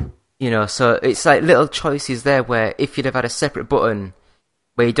 So it's like little choices there where if you'd have had a separate button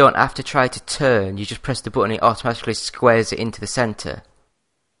where you don't have to try to turn, you just press the button, it automatically squares it into the centre.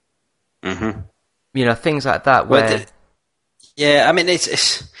 Things like that where... I mean,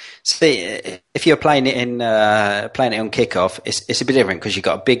 it's if you're playing it on Kickoff, it's a bit different because you've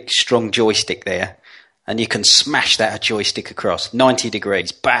got a big, strong joystick there, and you can smash that joystick across 90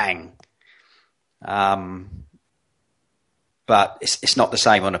 degrees, bang. But it's not the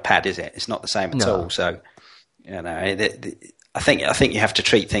same on a pad, is it? It's not the same at all. So, I think you have to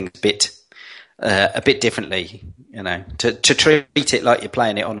treat things a bit differently. To treat it like you're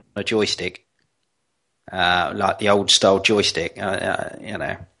playing it on a joystick, like the old style joystick. I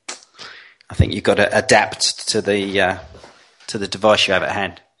think you've got to adapt to the device you have at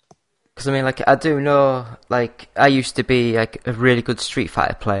hand. Because I mean, like, I do know, like, I used to be like a really good Street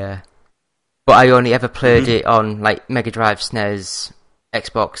Fighter player. But I only ever played it on like Mega Drive, SNES,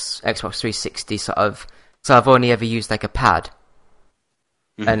 Xbox 360 sort of. So I've only ever used like a pad.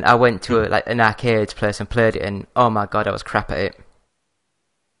 And I went to an arcade place and played it, and oh my god, I was crap at it.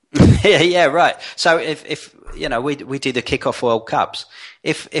 yeah, right. So if we do the Kickoff World Cups,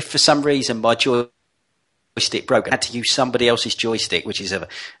 if for some reason my joystick broke, I had to use somebody else's joystick, which is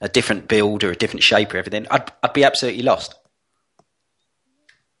a different build or a different shape or everything, I'd be absolutely lost.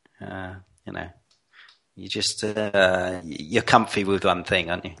 You just you're comfy with one thing,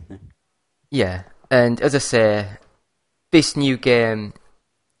 aren't you? Yeah, and as I say, this new game,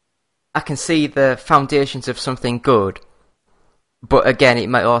 I can see the foundations of something good, but again, it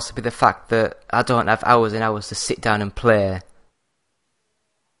might also be the fact that I don't have hours and hours to sit down and play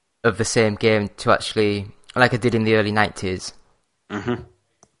of the same game to actually, like I did in the early 90s.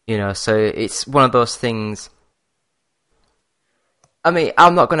 So it's one of those things. I mean,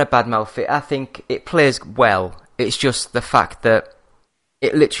 I'm not going to badmouth it. I think it plays well. It's just the fact that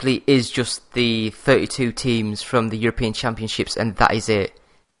it literally is just the 32 teams from the European Championships, and that is it.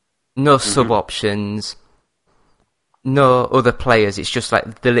 No sub-options, no other players. It's just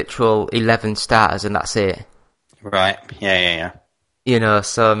like the literal 11 starters, and that's it. Right. Yeah.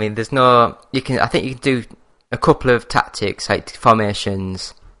 So I mean, there's no... I think you can do a couple of tactics, like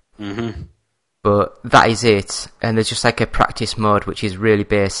formations. But that is it, and there's just like a practice mode which is really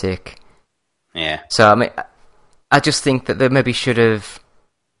basic. Yeah. So I mean, I just think that they maybe should have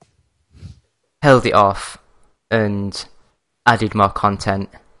held it off and added more content.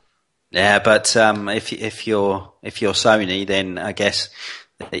 Yeah, but if you're Sony, then I guess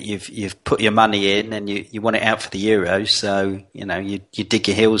that you've put your money in and you want it out for the Euros, so you dig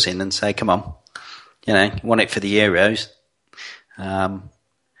your heels in and say, come on, you want it for the Euros.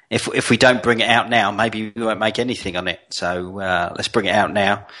 If we don't bring it out now, maybe we won't make anything on it. So let's bring it out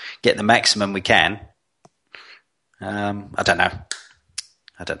now, get the maximum we can. I don't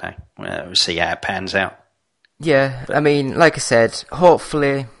know. We'll see how it pans out. Yeah, I mean, like I said,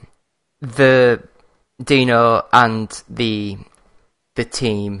 hopefully the Dino and the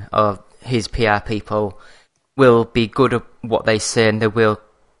team or his PR people will be good at what they say, and they will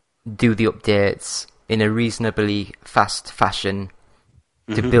do the updates in a reasonably fast fashion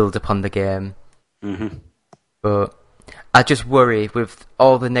to build upon the game. Mm-hmm. But I just worry with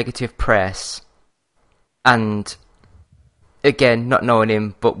all the negative press, and again, not knowing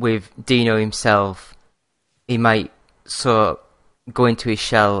him, but with Dino himself, he might sort of go into his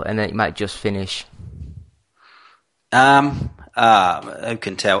shell and then it might just finish. Who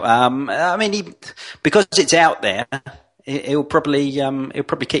can tell? I mean, because it's out there, he'll probably keep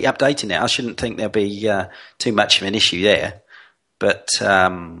updating it. I shouldn't think there'll be too much of an issue there. But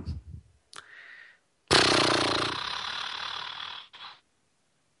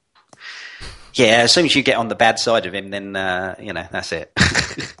yeah, as soon as you get on the bad side of him, then that's it.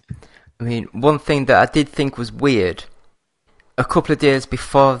 I mean, one thing that I did think was weird, a couple of days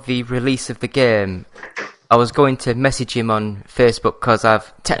before the release of the game, I was going to message him on Facebook because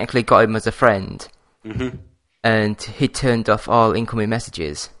I've technically got him as a friend, and he turned off all incoming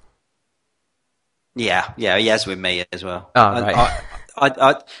messages. Yeah, he has with me as well. Oh, right.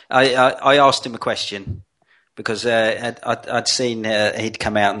 I asked him a question because I'd seen he'd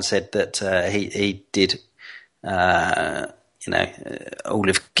come out and said that he did all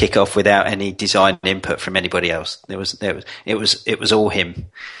of Kickoff without any design input from anybody else. It was all him.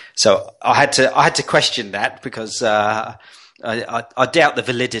 So I had to question that because I doubt the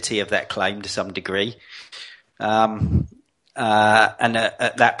validity of that claim to some degree. And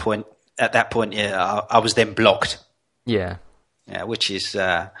at that point, yeah, I was then blocked. Yeah, which is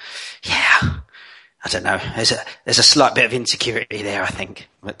I don't know. There's a slight bit of insecurity there, I think,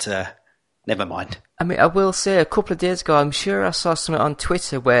 but never mind. I mean, I will say, a couple of days ago, I'm sure I saw something on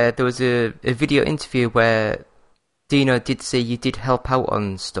Twitter where there was a video interview where Dino did say you did help out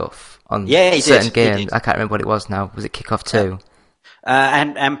on stuff on certain games. I can't remember what it was now. Was it Kickoff 2?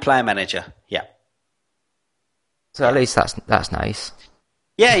 And Player Manager, yeah. So at least that's nice.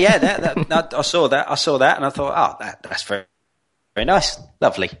 Yeah, that, I saw that, and I thought, that's very, very nice,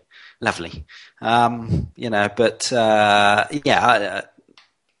 lovely.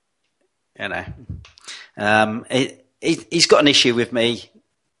 He's got an issue with me,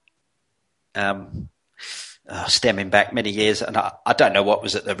 stemming back many years, and I don't know what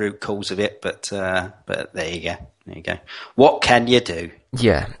was at the root cause of it, but there you go. What can you do?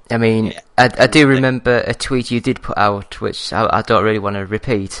 Yeah, I mean, I do remember a tweet you did put out, which I don't really want to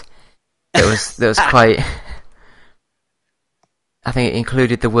repeat. That was quite. I think it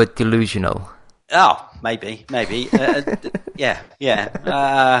included the word delusional. Oh, maybe. Yeah.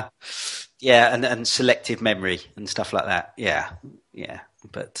 And selective memory and stuff like that. Yeah.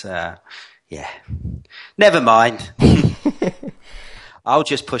 But yeah, never mind. I'll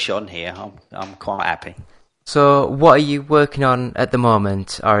just push on here. I'm quite happy. So, what are you working on at the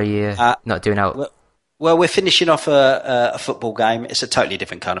moment? Are you not doing out? Well, we're finishing off a football game. It's a totally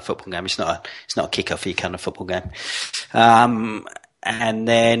different kind of football game. It's not a kick-offy kind of football game. And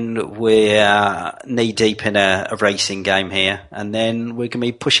then we're knee deep in a racing game here, and then we're going to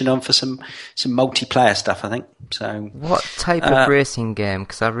be pushing on for some multiplayer stuff, I think. So, what type of racing game?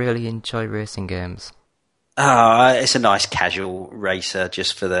 Because I really enjoy racing games. It's a nice casual racer,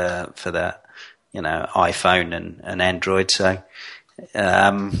 just for the iPhone and Android. So,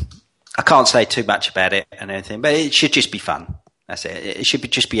 I can't say too much about it and anything, but it should just be fun. That's it. It should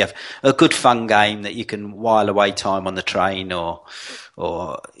just be a good fun game that you can while away time on the train or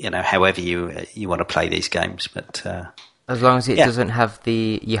however you want to play these games. But as long as it doesn't have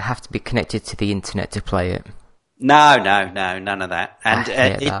you have to be connected to the internet to play it. No, none of that. And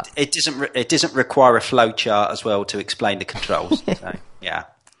it doesn't require a flow chart as well to explain the controls. So, yeah,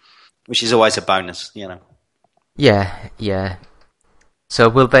 which is always a bonus, Yeah. So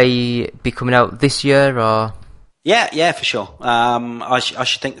will they be coming out this year or? Yeah, for sure. I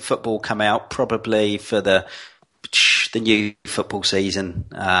should think the football will come out probably for the new football season,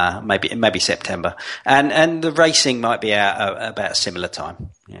 maybe September, and the racing might be out about a similar time.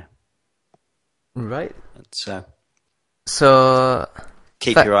 Yeah, right. So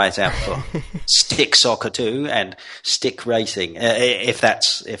keep your eyes out for Stick Soccer 2 and Stick Racing, if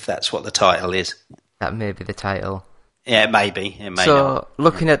that's what the title is. That may be the title. Yeah, it may be. It may so not.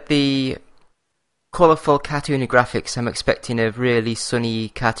 Looking at the colourful cartoony graphics, I'm expecting a really sunny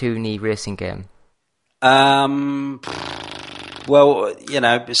cartoony racing game. Well,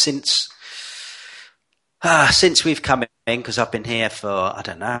 since we've come in, because I've been here for, I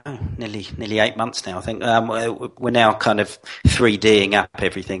don't know, nearly 8 months now, I think, we're now kind of 3D'ing up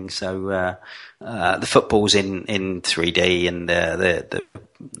everything. So the football's in 3D and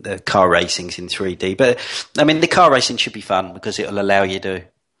the car racing's in 3D. But, I mean, the car racing should be fun because it'll allow you to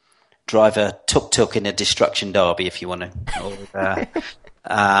drive a tuk-tuk in a destruction derby if you want to.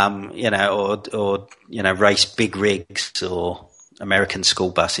 or race big rigs or American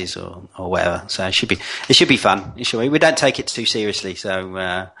school buses or whatever. So it should be fun. We don't take it too seriously.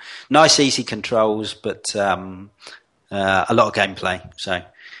 So nice, easy controls, but a lot of gameplay. So,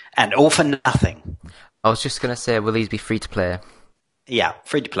 and all for nothing. I was just going to say, will these be free to play? Yeah,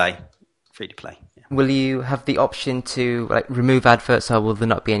 free to play. Yeah. Will you have the option to remove adverts, or will there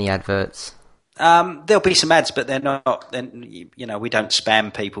not be any adverts? There'll be some ads, but they're not. Then we don't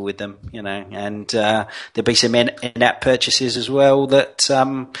spam people with them. And there'll be some in-app purchases as well. That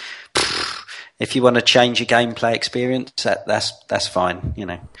if you want to change your gameplay experience, that's fine.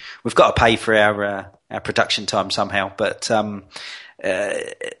 We've got to pay for our production time somehow, but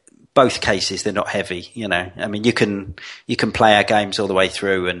both cases they're not heavy. I mean, you can play our games all the way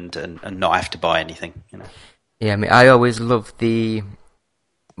through and not have to buy anything. Yeah, I mean, I always love the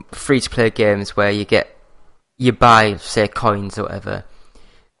free-to-play games where you buy, say, coins or whatever,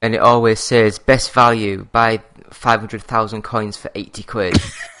 and it always says best value, buy 500,000 coins for 80 quid.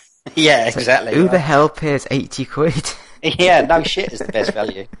 Yeah, exactly. Who the hell pays 80 quid? Yeah, no shit is the best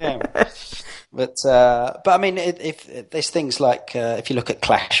value. Yeah. But I mean, if there's things like if you look at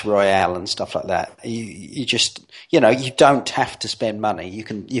Clash Royale and stuff like that, you just you don't have to spend money. You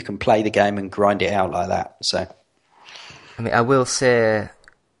can play the game and grind it out like that. So, I mean, I will say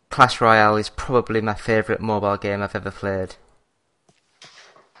Clash Royale is probably my favourite mobile game I've ever played.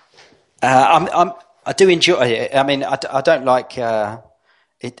 I do enjoy it. I mean, I don't like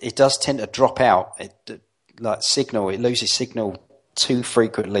it does tend to drop out. It loses signal too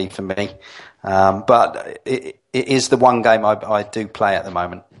frequently for me. But it is the one game I do play at the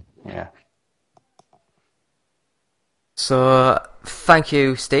moment. Yeah. So, thank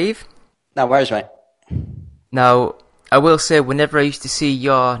you, Steve. No worries, mate. Now, I will say, whenever I used to see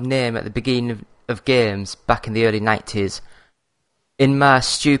your name at the beginning of games back in the early 90s, in my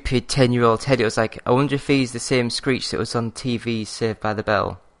stupid 10-year-old head, it was like, I wonder if he's the same Screech that was on TV Saved by the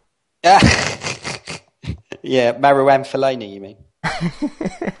Bell. Yeah, Marouane Fellaini, you mean?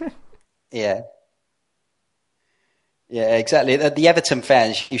 Yeah. Yeah, exactly. The Everton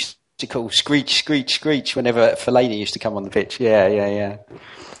fans used to call Screech, Screech, Screech whenever Fellaini used to come on the pitch. Yeah.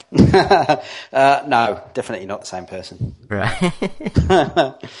 No, definitely not the same person. Right.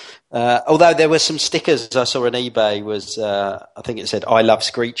 Although there were some stickers I saw on eBay, I think it said "I love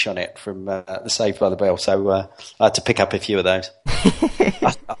Screech" on it from the Saved by the Bell, so I had to pick up a few of those.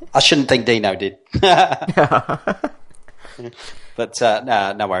 I shouldn't think Dino did. But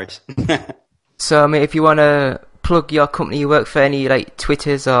no worries. So, I mean, if you want to plug your company you work for, any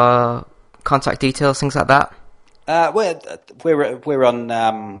Twitters or contact details, things like that? We're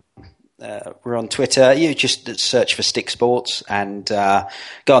on Twitter. You just search for Stick Sports and go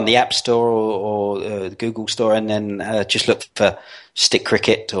on the App Store or the Google Store, and then just look for Stick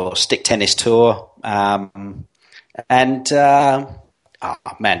Cricket or Stick Tennis Tour. Man,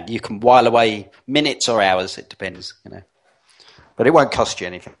 you can while away minutes or hours. It depends, but it won't cost you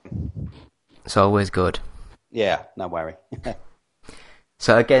anything. It's always good. Yeah, no worry.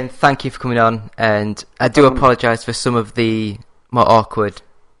 So again, thank you for coming on, and I do apologise for some of the more awkward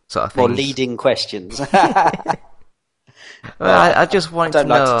sort of things. More leading questions. Well, I just wanted to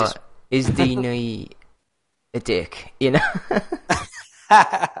know, is Dino a dick,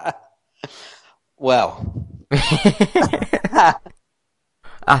 Well.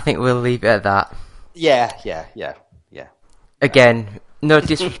 I think we'll leave it at that. Yeah. Again, no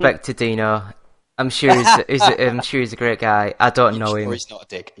disrespect to Dino. I'm sure he's a great guy. I don't know him. He's not a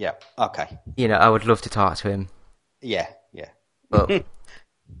dick. Yeah. Okay. I would love to talk to him. Yeah. But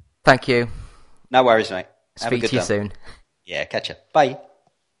thank you. No worries, mate. Speak to you soon. Yeah, catch you. Bye.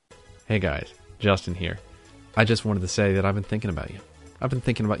 Hey guys, Justin here. I just wanted to say that I've been thinking about you. I've been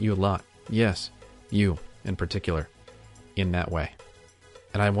thinking about you a lot. Yes, you in particular. In that way.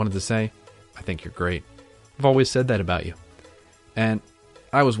 And I wanted to say, I think you're great. I've always said that about you. And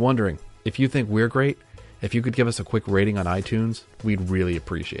I was wondering, if you think we're great, if you could give us a quick rating on iTunes, we'd really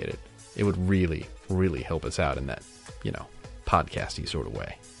appreciate it. It would really, really help us out in that, podcasty sort of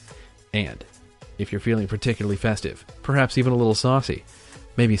way. And if you're feeling particularly festive, perhaps even a little saucy,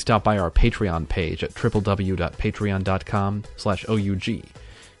 maybe stop by our Patreon page at www.patreon.com/OUG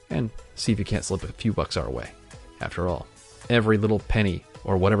and see if you can't slip a few bucks our way. After all, every little penny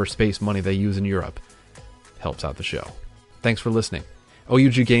or whatever space money they use in Europe helps out the show. Thanks for listening.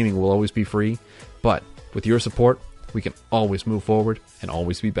 OUG Gaming will always be free, but with your support, we can always move forward and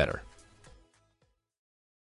always be better.